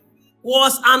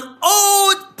was an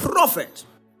old prophet.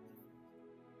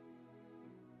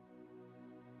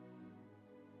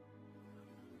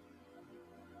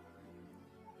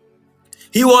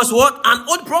 He was what? An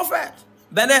old prophet.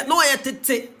 But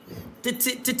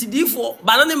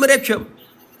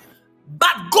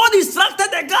God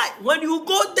instructed the guy, when you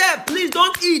go there, please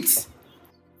don't eat.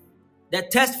 The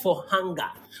test for hunger.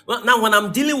 Well, now when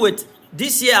I'm dealing with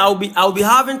this year, I'll be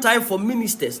having time for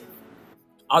ministers.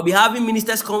 I'll be having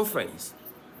ministers conference.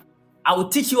 I will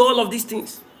teach you all of these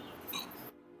things.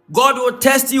 God will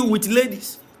test you with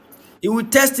ladies. He will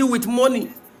test you with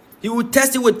money. He will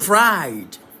test you with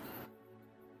pride.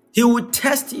 He will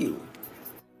test you.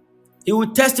 He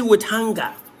will test you with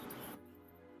hunger.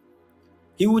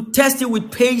 He will test you with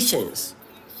patience.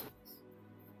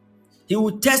 He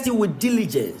will test you with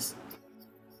diligence.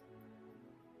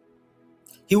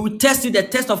 He will test you the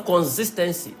test of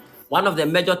consistency, one of the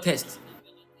major tests.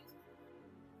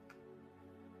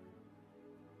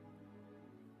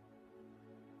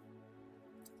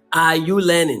 Are you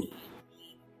learning?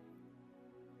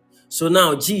 So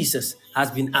now Jesus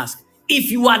has been asked, if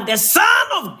you are the Son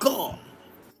of God,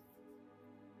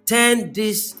 turn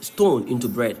this stone into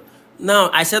bread. Now,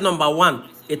 I said number one,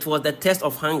 it was the test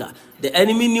of hunger. The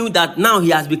enemy knew that now he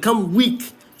has become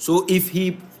weak. So if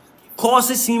he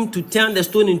causes him to turn the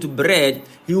stone into bread,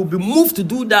 he will be moved to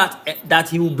do that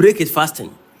he will break his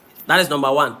fasting. That is number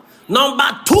one. Number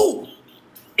two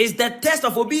is the test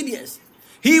of obedience.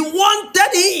 He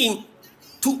wanted him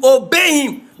to obey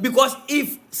him, because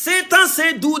if Satan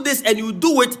say do this and you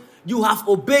do it, you have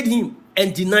obeyed him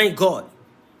and denied God.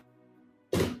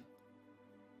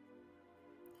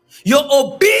 Your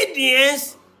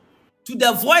obedience to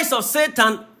the voice of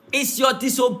Satan is your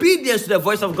disobedience to the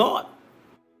voice of God.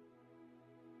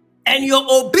 And your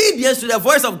obedience to the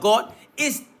voice of God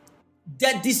is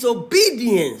the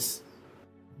disobedience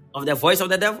of the voice of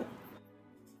the devil.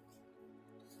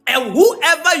 And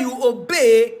whoever you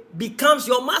obey becomes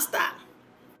your master.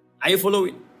 Are you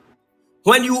following?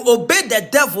 When you obey the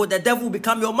devil will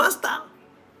become your master.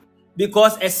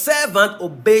 Because a servant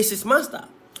obeys his master.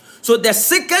 So the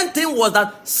second thing was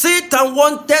that Satan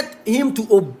wanted him to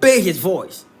obey his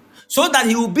voice, so that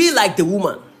he will be like the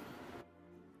woman.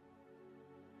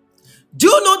 Do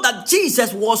you know that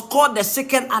Jesus was called the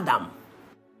second Adam?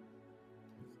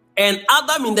 And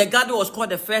Adam in the garden was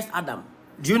called the first Adam.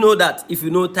 Do you know that? If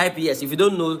you know, type yes. If you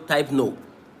don't know, type no.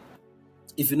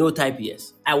 If you know, type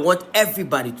yes. I want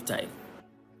everybody to type.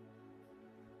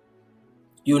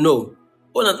 You know.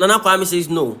 Oh, Nana Kwame says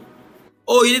no.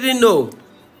 Oh, you didn't know?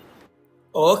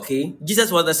 Oh, okay. Jesus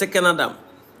was the second Adam.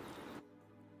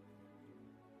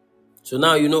 So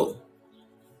now you know.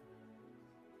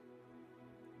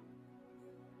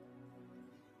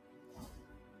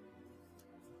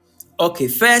 Okay,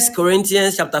 1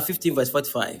 Corinthians chapter 15 verse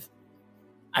 45.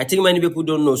 I think many people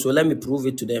don't know, so let me prove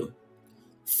it to them.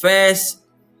 1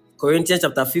 Corinthians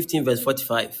chapter 15 verse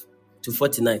 45 to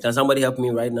 49. Can somebody help me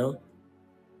right now?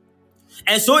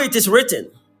 And so it is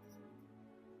written.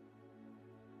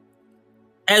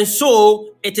 And so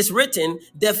it is written,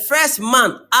 the first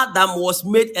man, Adam, was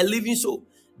made a living soul.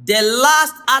 The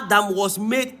last Adam was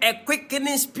made a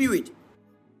quickening spirit.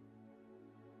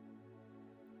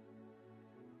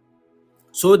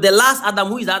 So the last Adam,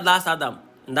 who is that last Adam?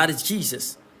 And that is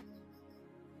Jesus.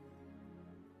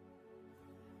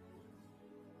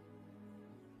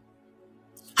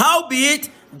 Howbeit,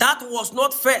 that was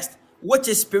not first, which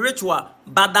is spiritual,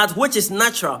 but that which is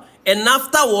natural. And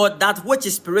afterward, that which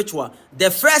is spiritual. The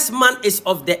first man is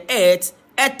of the earth,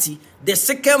 earthy. The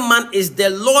second man is the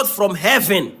Lord from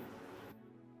heaven.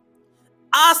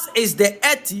 As is the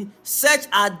earthy, such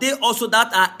are they also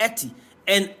that are earthy.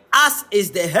 And as is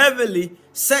the heavenly,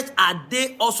 such are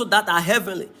they also that are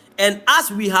heavenly. And as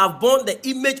we have borne the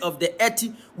image of the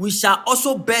earthy, we shall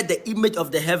also bear the image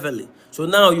of the heavenly. So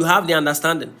now you have the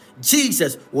understanding.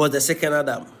 Jesus was the second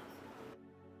Adam.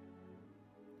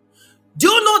 Do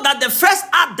you know that the first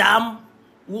Adam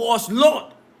was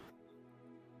Lord?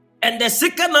 And the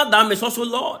second Adam is also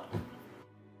Lord.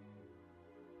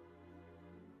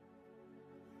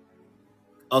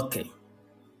 Okay.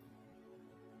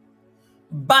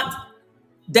 But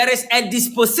there is a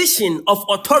disposition of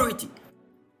authority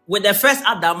with the first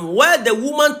Adam, where the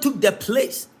woman took the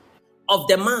place of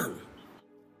the man.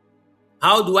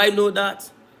 How do I know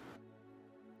that?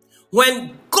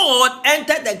 When God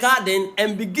entered the garden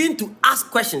and began to ask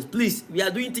questions, please, we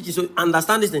are doing teaching, so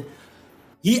understand this thing.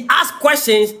 He asked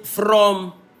questions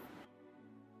from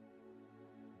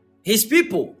his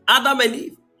people, Adam and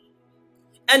Eve.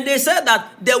 And they said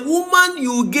that the woman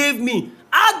you gave me,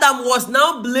 Adam was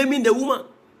now blaming the woman.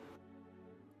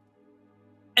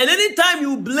 And anytime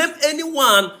you blame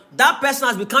anyone, that person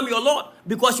has become your Lord,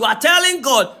 because you are telling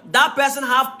God that person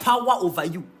has power over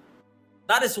you.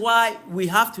 That is why we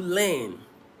have to learn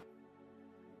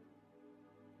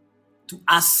to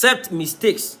accept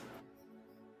mistakes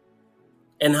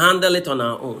and handle it on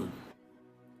our own.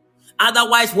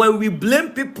 Otherwise, when we blame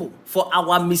people for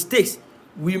our mistakes,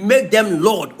 we make them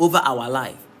Lord over our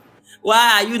life.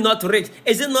 Why are you not rich?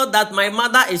 Is it not that my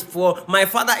mother is poor, my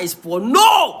father is poor?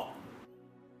 No!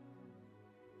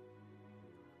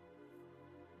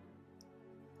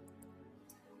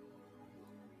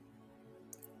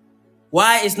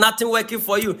 Why is nothing working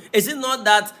for you? Is it not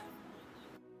that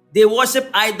they worship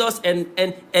idols and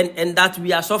that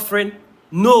we are suffering?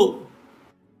 No.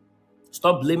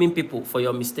 Stop blaming people for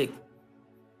your mistake.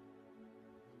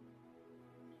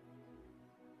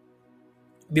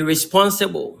 Be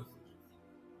responsible.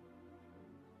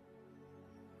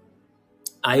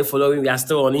 Are you following? We are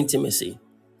still on intimacy.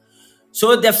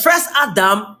 So the first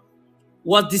Adam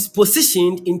was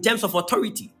dispositioned in terms of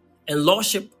authority and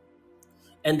lordship.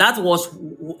 And that was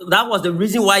the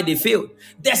reason why they failed.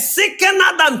 The second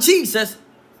Adam, Jesus,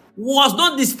 was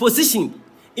not dispositioned.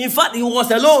 In fact, he was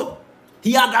alone.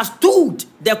 He understood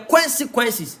the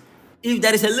consequences. If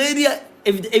there is a lady,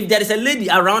 if there is a lady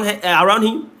around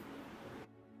him,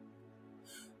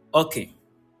 okay.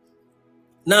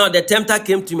 Now the tempter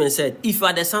came to him and said, "If you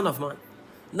are the Son of Man."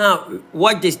 Now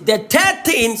watch this. The third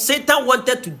thing Satan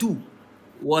wanted to do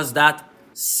was that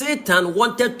Satan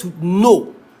wanted to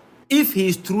know if he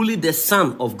is truly the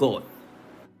Son of God.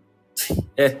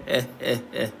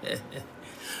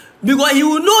 Because he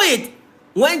will know it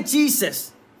when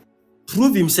Jesus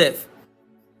proved himself.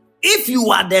 If you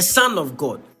are the Son of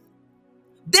God,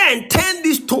 then turn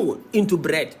this stone into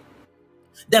bread.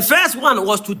 The first one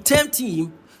was to tempt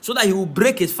him so that he will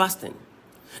break his fasting.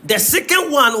 The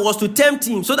second one was to tempt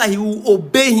him so that he will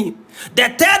obey him. The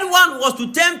third one was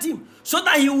to tempt him so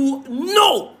that he will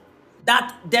know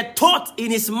that the thought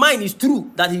in his mind is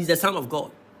true, that he is the Son of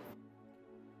God.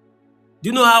 Do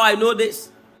you know how I know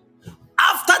this?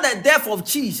 After the death of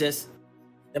Jesus,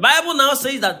 the Bible now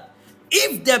says that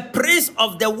if the prince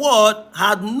of the world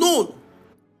had known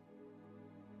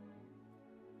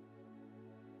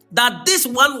that this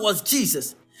one was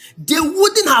Jesus, they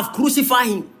wouldn't have crucified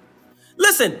him.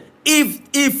 Listen, if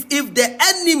the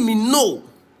enemy know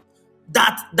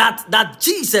that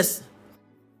Jesus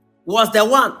was the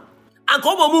one,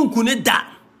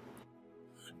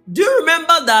 do you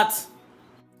remember that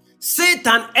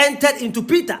Satan entered into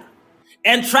Peter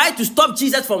and tried to stop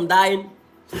Jesus from dying?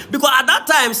 Because at that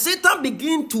time, Satan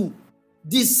began to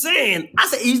discern. I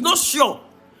said he's not sure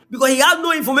because he had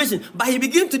no information, but he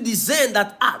began to discern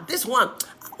that this one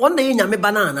day nyame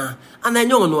banana and then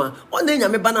one day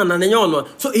nyame banana and then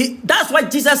so that's why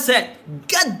Jesus said,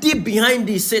 "Get deep behind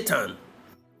this, Satan,"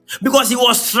 because he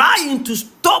was trying to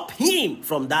stop him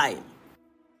from dying,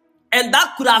 and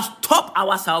that could have stopped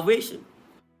our salvation.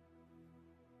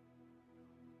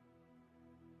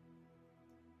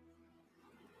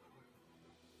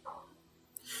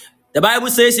 The Bible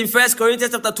says in 1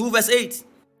 Corinthians chapter 2 verse 8.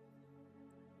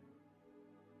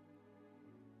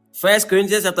 1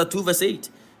 Corinthians chapter 2 verse 8.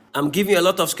 I'm giving you a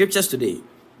lot of scriptures today,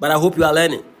 but I hope you are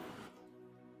learning.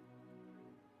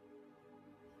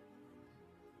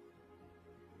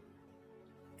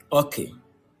 Okay.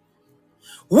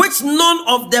 Which none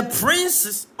of the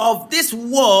princes of this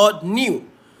world knew,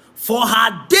 for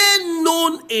had they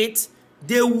known it,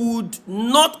 they would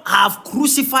not have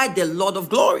crucified the Lord of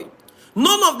glory.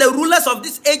 None of the rulers of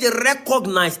this age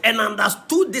recognized and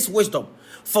understood this wisdom.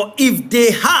 For if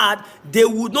they had, they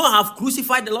would not have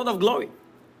crucified the Lord of glory.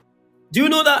 Do you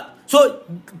know that? So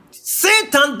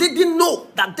Satan didn't know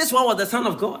that this one was the Son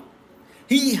of God.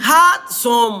 He had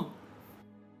some,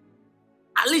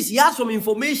 at least he had some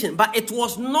information, but it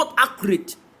was not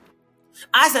accurate.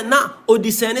 I said, now,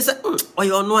 Odysseus said,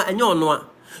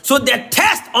 so the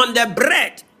test on the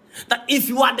bread, that if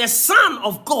you are the Son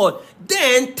of God,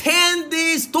 then turn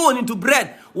this stone into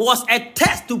bread, was a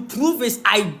test to prove his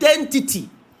identity.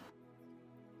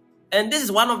 And this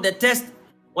is one of the tests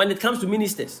when it comes to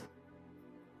ministers.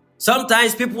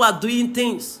 Sometimes people are doing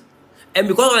things, and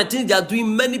because of the things they are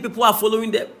doing, many people are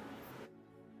following them.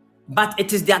 But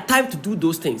it is their time to do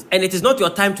those things, and it is not your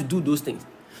time to do those things.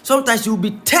 Sometimes you will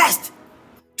be tested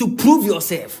to prove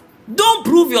yourself. Don't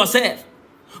prove yourself.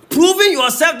 Proving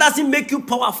yourself doesn't make you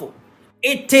powerful.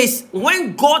 It is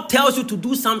when God tells you to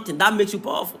do something that makes you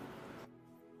powerful.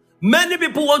 Many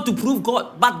people want to prove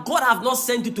God, but God has not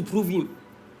sent you to prove him.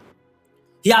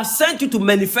 He has sent you to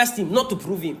manifest him, not to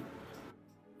prove him.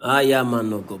 Are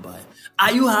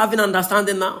you having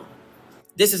understanding now?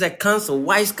 This is a counsel,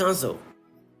 wise counsel.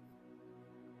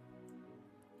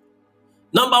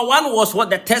 Number one was what?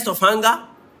 The test of hunger.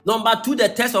 Number two, the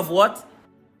test of what?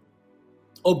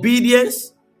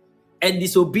 Obedience and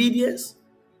disobedience.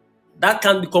 That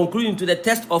can be concluded into the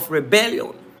test of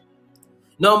rebellion.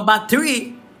 Number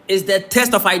three is the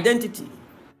test of identity.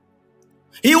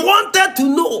 He wanted to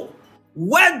know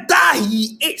whether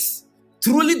he is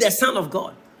truly the Son of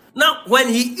God. Now, when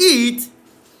he eats,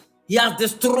 he has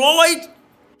destroyed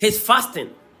his fasting.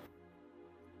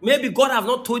 Maybe God have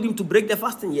not told him to break the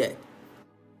fasting yet.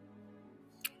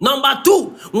 Number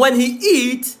two, when he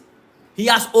eats, he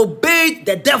has obeyed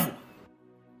the devil,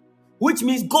 which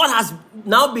means God has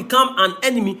now become an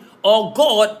enemy, or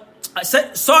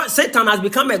Satan has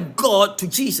become a god to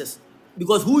Jesus,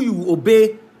 because who you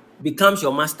obey becomes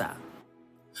your master.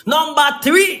 Number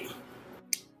three,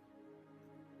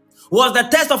 was the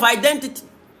test of identity.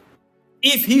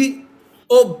 If he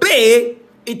obey,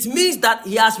 it means that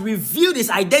he has revealed his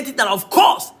identity that, of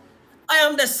course, I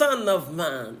am the Son of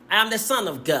Man. I am the Son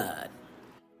of God.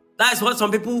 That's what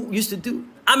some people used to do.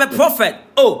 I'm a prophet.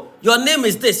 Oh, your name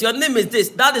is this. Your name is this.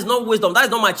 That is not wisdom. That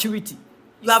is not maturity.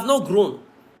 You have not grown.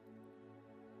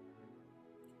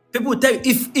 People tell you,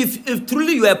 if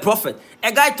truly you are a prophet.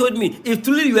 A guy told me, if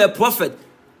truly you are a prophet,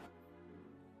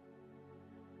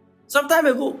 some time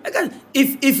ago,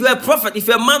 if you're a prophet, if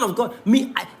you're a man of God,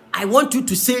 I want you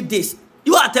to say this.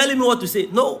 You are telling me what to say.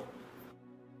 No.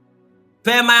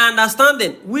 Per my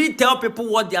understanding, we tell people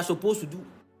what they are supposed to do.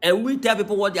 And we tell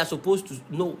people what they are supposed to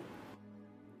know.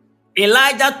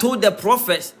 Elijah told the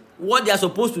prophets what they are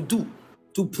supposed to do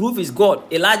to prove his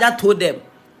God. Elijah told them.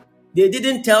 They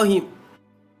didn't tell him,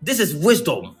 this is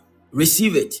wisdom.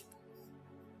 Receive it.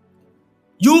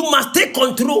 You must take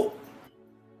control.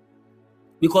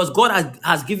 Because God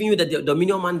has given you the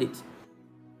dominion mandate.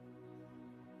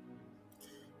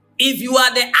 If you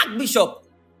are the archbishop,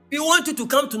 we want you to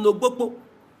come to Nogbokpo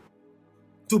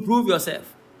to prove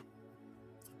yourself.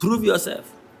 Prove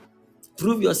yourself.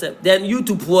 Prove yourself. Then you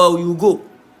to poor you go.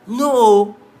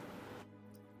 No.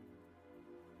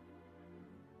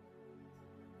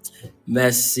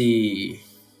 Mercy.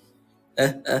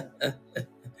 I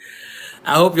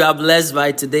hope you are blessed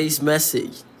by today's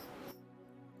message.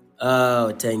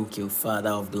 Oh, thank you,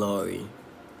 Father of glory.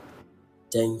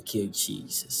 Thank you,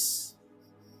 Jesus.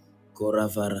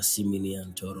 Koravara simini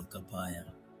antoro kapaya.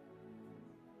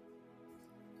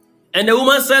 And the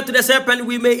woman said to the serpent,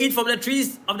 we may eat from the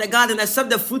trees of the garden except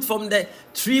the fruit from the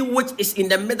tree which is in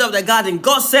the middle of the garden.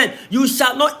 God said, you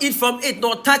shall not eat from it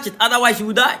nor touch it, otherwise you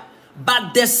will die.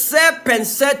 But the serpent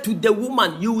said to the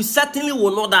woman, you certainly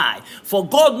will not die. For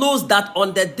God knows that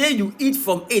on the day you eat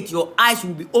from it, your eyes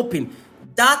will be open.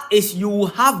 That is, you will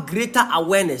have greater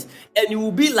awareness and you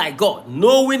will be like God,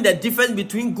 knowing the difference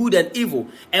between good and evil.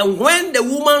 And when the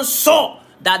woman saw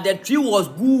that the tree was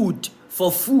good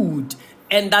for food,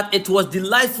 and that it was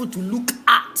delightful to look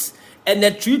at, and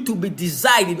the tree to be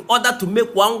desired in order to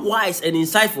make one wise and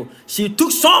insightful, she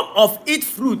took some of its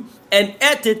fruit and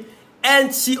ate it.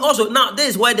 And she also, now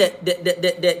this is where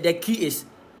the key is.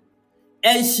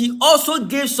 And she also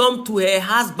gave some to her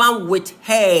husband with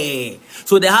her.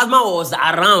 So the husband was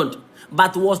around,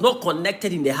 but was not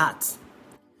connected in the heart.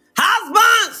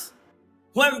 Husbands,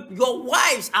 when your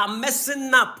wives are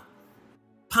messing up,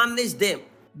 punish them.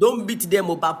 Don't beat them,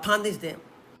 but punish them.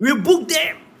 Rebuke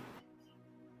them.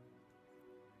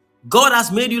 God has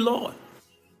made you Lord.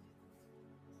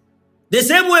 The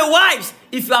same way, wives,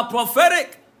 if you are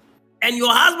prophetic and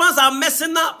your husbands are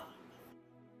messing up,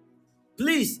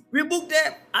 please rebuke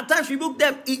them. At times, rebuke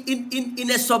them in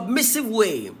a submissive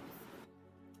way.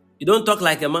 You don't talk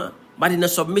like a man, but in a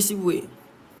submissive way.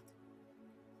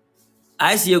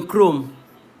 I see a chrome.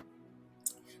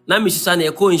 Now, Mrs.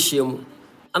 a coin shame.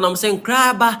 And I'm saying,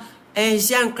 crabba, and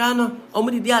Sian Crano,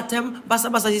 Omidi Diatem, Basa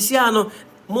Siciano,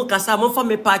 Mocasa, Monfa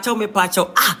me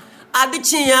pacho. Ah,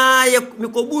 Adichia,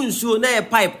 Mikobunsu, na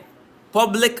pipe,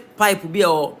 public pipe be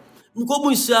all.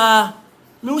 Mikobunsa,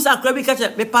 Musa Crabby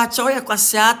catcher, me pachoya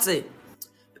quasiate,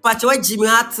 pachoya Jimmy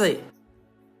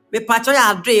me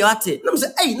pachoya Adreate. No, say,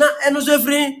 hey, na, and was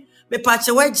every, me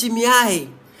pachoya Jimmy,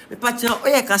 me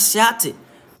pachoya casiate.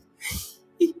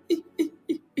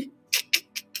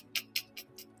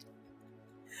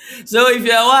 So if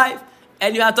you're a wife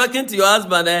and you are talking to your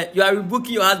husband, you are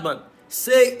rebuking your husband,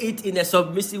 say it in a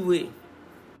submissive way.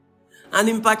 And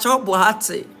in pacho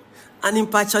bohate, and in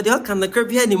pacho de can the curb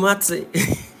here mate.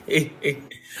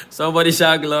 Somebody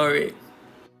shout glory.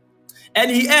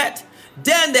 And he ate.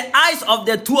 Then the eyes of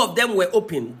the two of them were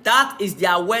open. That is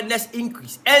their awareness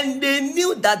increase. And they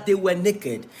knew that they were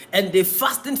naked. And they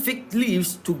fastened fig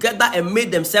leaves together and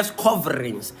made themselves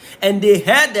coverings. And they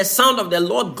heard the sound of the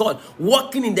Lord God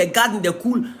walking in the garden in the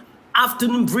cool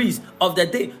afternoon breeze of the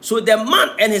day. So the man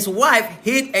and his wife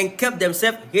hid and kept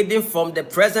themselves hidden from the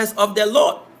presence of the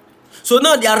Lord. So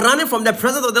now they are running from the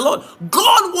presence of the Lord.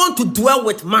 God wants to dwell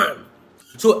with man.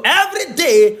 So every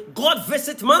day, God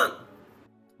visits man.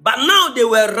 But now they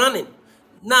were running.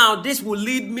 Now this will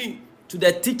lead me to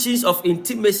the teachings of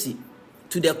intimacy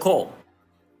to the core.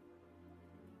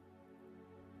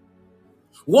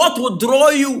 What will draw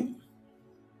you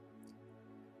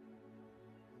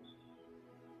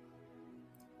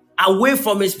away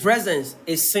from his presence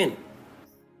is sin.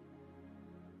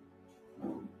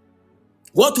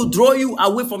 What will draw you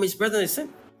away from his presence is sin.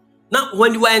 Now,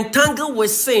 when you are entangled with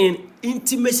sin,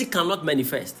 intimacy cannot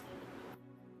manifest.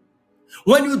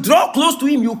 When you draw close to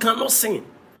him, you cannot sin.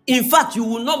 In fact, you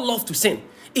will not love to sin.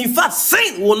 In fact,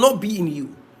 sin will not be in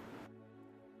you.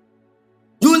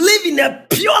 live in a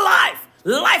pure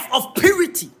life of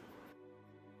purity.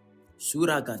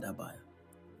 Surah Gadabaya.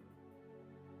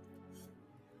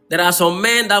 There are some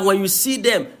men that when you see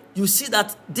them, you see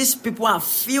that these people are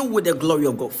filled with the glory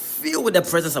of God, filled with the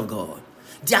presence of God.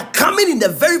 They are coming in the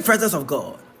very presence of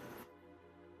God.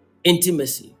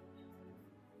 Intimacy.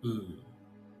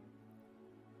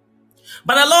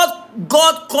 But the Lord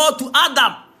God called to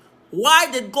Adam.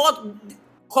 Why did God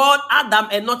call Adam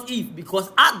and not Eve?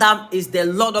 Because Adam is the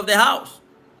Lord of the house.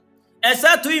 And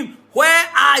said to him, "Where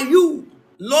are you,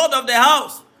 Lord of the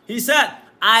house?" He said,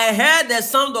 "I heard the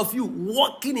sound of you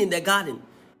walking in the garden,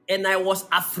 and I was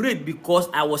afraid because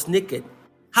I was naked."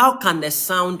 How can the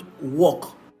sound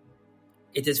walk?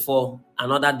 It is for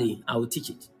another day. I will teach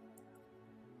it.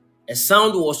 A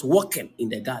sound was walking in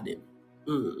the garden.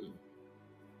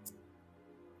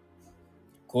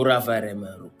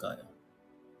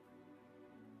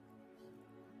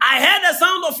 I heard the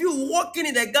sound of you walking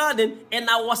in the garden, and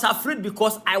I was afraid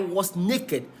because I was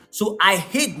naked. So I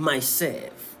hid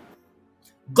myself.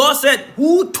 God said,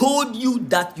 "Who told you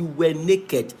that you were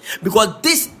naked?" Because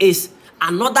this is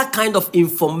another kind of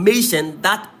information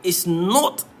that is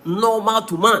not normal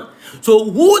to man. So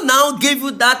who now gave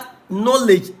you that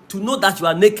knowledge to know that you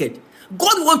are naked?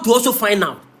 God wants to also find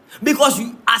out. Because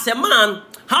you, as a man,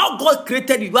 how God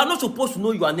created you, you are not supposed to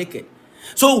know you are naked.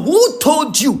 So who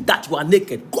told you that you are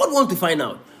naked? God wants to find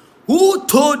out. Who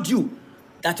told you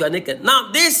that you are naked?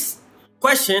 Now, this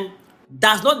question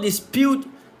does not dispute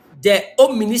the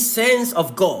omniscience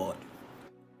of God.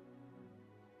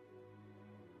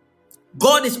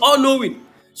 God is all-knowing.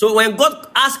 So when God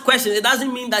asks questions, it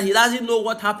doesn't mean that he doesn't know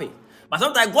what happened. But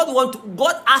sometimes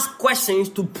God asks questions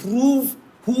to prove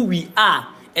who we are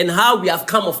and how we have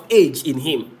come of age in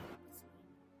him.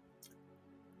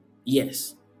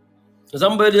 Yes. So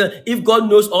somebody, if God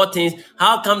knows all things,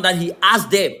 how come that he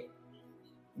asked them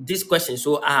this question?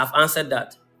 So I have answered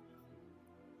that.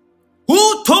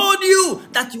 Who told you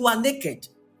that you are naked?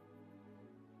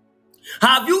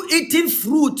 Have you eaten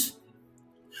fruit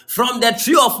from the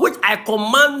tree of which I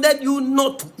commanded you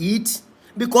not to eat?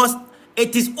 Because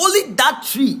it is only that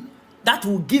tree that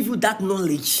will give you that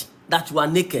knowledge that you are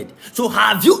naked. So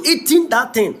have you eaten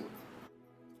that thing?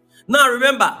 Now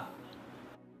remember,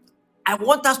 I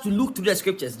want us to look to the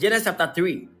scriptures. Genesis chapter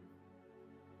 3,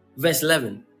 verse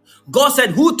 11. God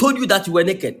said, "Who told you that you were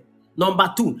naked?"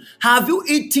 Number 2, have you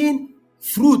eaten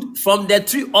fruit from the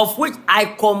tree of which I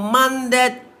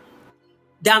commanded?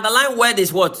 The underlying word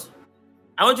is what?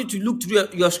 I want you to look through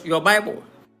your Bible.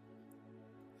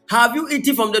 Have you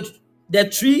eaten from the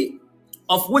tree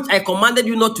of which I commanded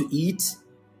you not to eat?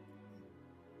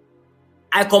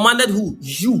 I commanded who?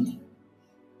 You.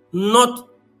 Not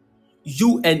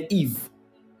you and Eve.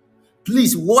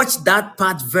 Please watch that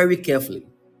part very carefully.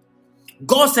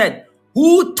 God said,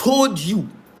 "Who told you?"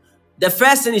 The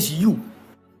first thing is you.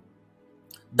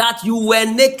 That you were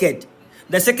naked.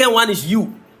 The second one is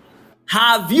you.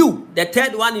 Have you? The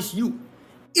third one is you.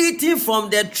 Eating from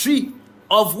the tree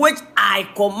of which I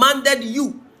commanded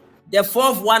you. The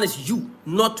fourth one is you,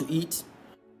 not to eat.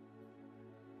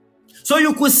 So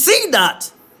you could see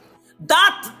that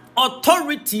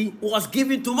authority was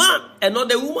given to man and not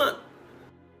the woman.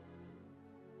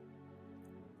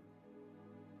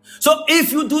 So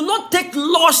if you do not take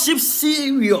lordship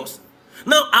serious,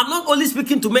 now I'm not only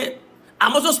speaking to men,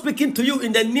 I'm also speaking to you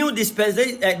in the new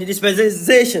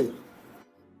dispensation.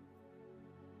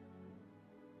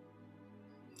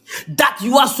 That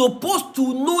you are supposed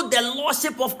to know the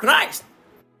lordship of Christ.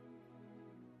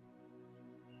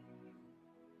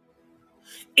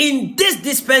 In this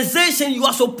dispensation, you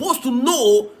are supposed to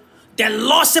know the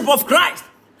lordship of Christ.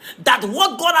 That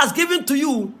what God has given to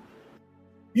you,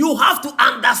 you have to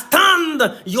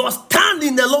understand your stand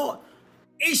in the Lord.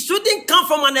 It shouldn't come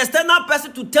from an external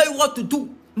person to tell you what to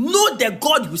do. Know the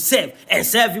God you serve and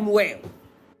serve him well.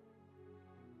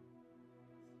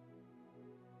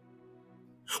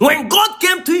 When God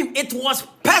came to him, it was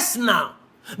personal.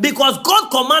 Because God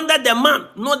commanded the man,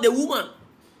 not the woman.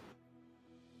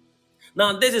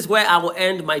 Now, this is where I will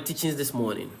end my teachings this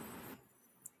morning.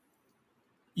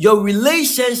 Your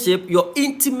relationship, your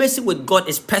intimacy with God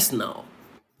is personal.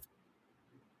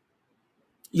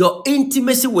 Your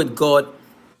intimacy with God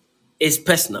is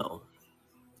personal.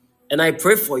 And I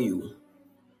pray for you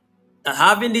that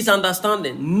having this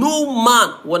understanding, no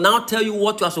man will now tell you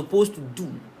what you are supposed to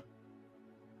do.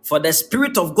 For the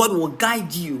Spirit of God will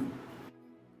guide you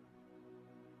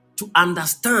to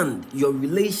understand your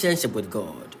relationship with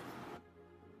God.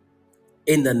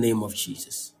 In the name of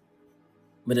Jesus.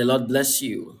 May the Lord bless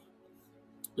you.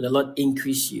 May the Lord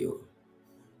increase you.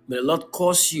 May the Lord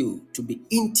cause you to be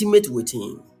intimate with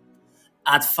him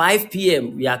At 5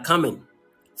 p.m., we are coming.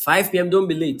 5 p.m., don't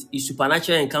be late. It's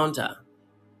supernatural encounter,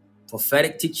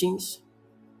 prophetic teachings,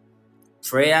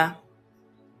 prayer,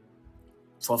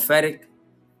 prophetic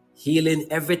healing,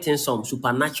 everything, some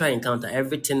supernatural encounter,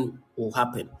 everything will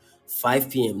happen. 5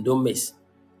 p.m., don't miss.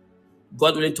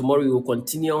 God willing, tomorrow we will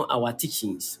continue our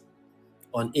teachings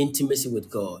on intimacy with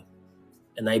God.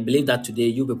 And I believe that today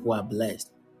you people are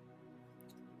blessed.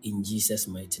 In Jesus'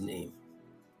 mighty name.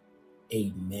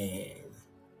 Amen.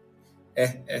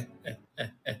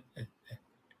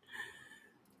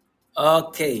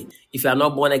 Okay. If you are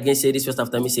not born again, say this first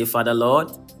after me. Say, Father Lord,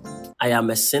 I am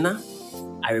a sinner.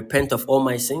 I repent of all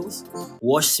my sins.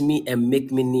 Wash me and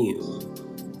make me new.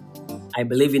 I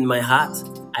believe in my heart.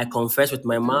 I confess with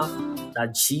my mouth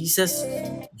that Jesus,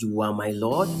 you are my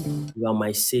Lord. You are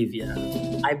my Savior.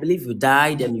 I believe you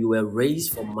died and you were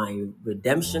raised for my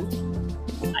redemption.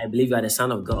 I believe you are the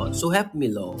Son of God. So help me,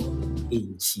 Lord,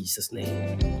 in Jesus'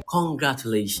 name.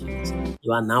 Congratulations.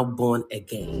 You are now born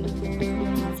again.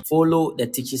 Follow the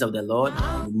teachings of the Lord,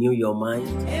 renew your mind,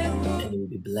 and you will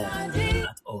be blessed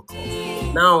at all costs.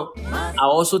 Now, I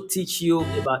also teach you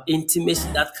about intimacy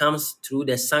that comes through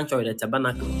the sanctuary, the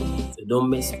tabernacle. So don't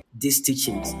miss these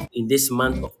teachings in this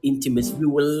month of intimacy. We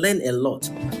will learn a lot.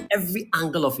 Every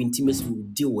angle of intimacy, we will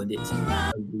deal with it,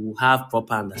 and we will have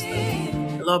proper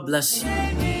understanding. The Lord bless you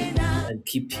and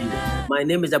keep you. My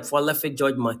name is the prolific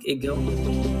George Mceagle,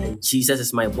 and Jesus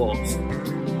is my boss.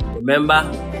 Remember,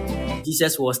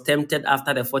 Jesus was tempted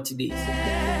after the 40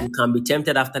 days. You can be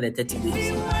tempted after the 30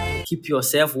 days. Keep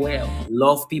yourself well.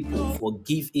 Love people.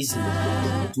 Forgive easily.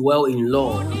 Dwell in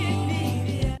love.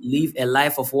 Live a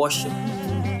life of worship.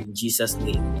 In Jesus'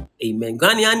 name. Amen.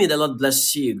 Granny Annie, the Lord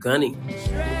bless you. Granny,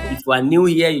 if you are new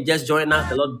here, you just join us.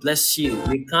 The Lord bless you.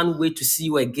 We can't wait to see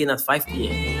you again at 5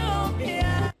 p.m.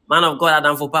 Man of God,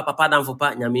 Adam Fopa, Papa Adam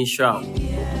Fopa, Nyamin Shroud.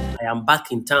 I am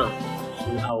back in town.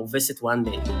 So I'll visit one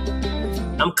day.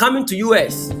 I'm coming to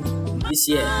US this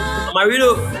year.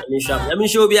 Amarido, Nyamin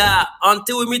Shroud.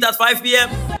 Until we meet at 5 p.m.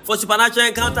 for Supernatural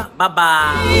Encounter.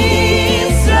 Bye-bye.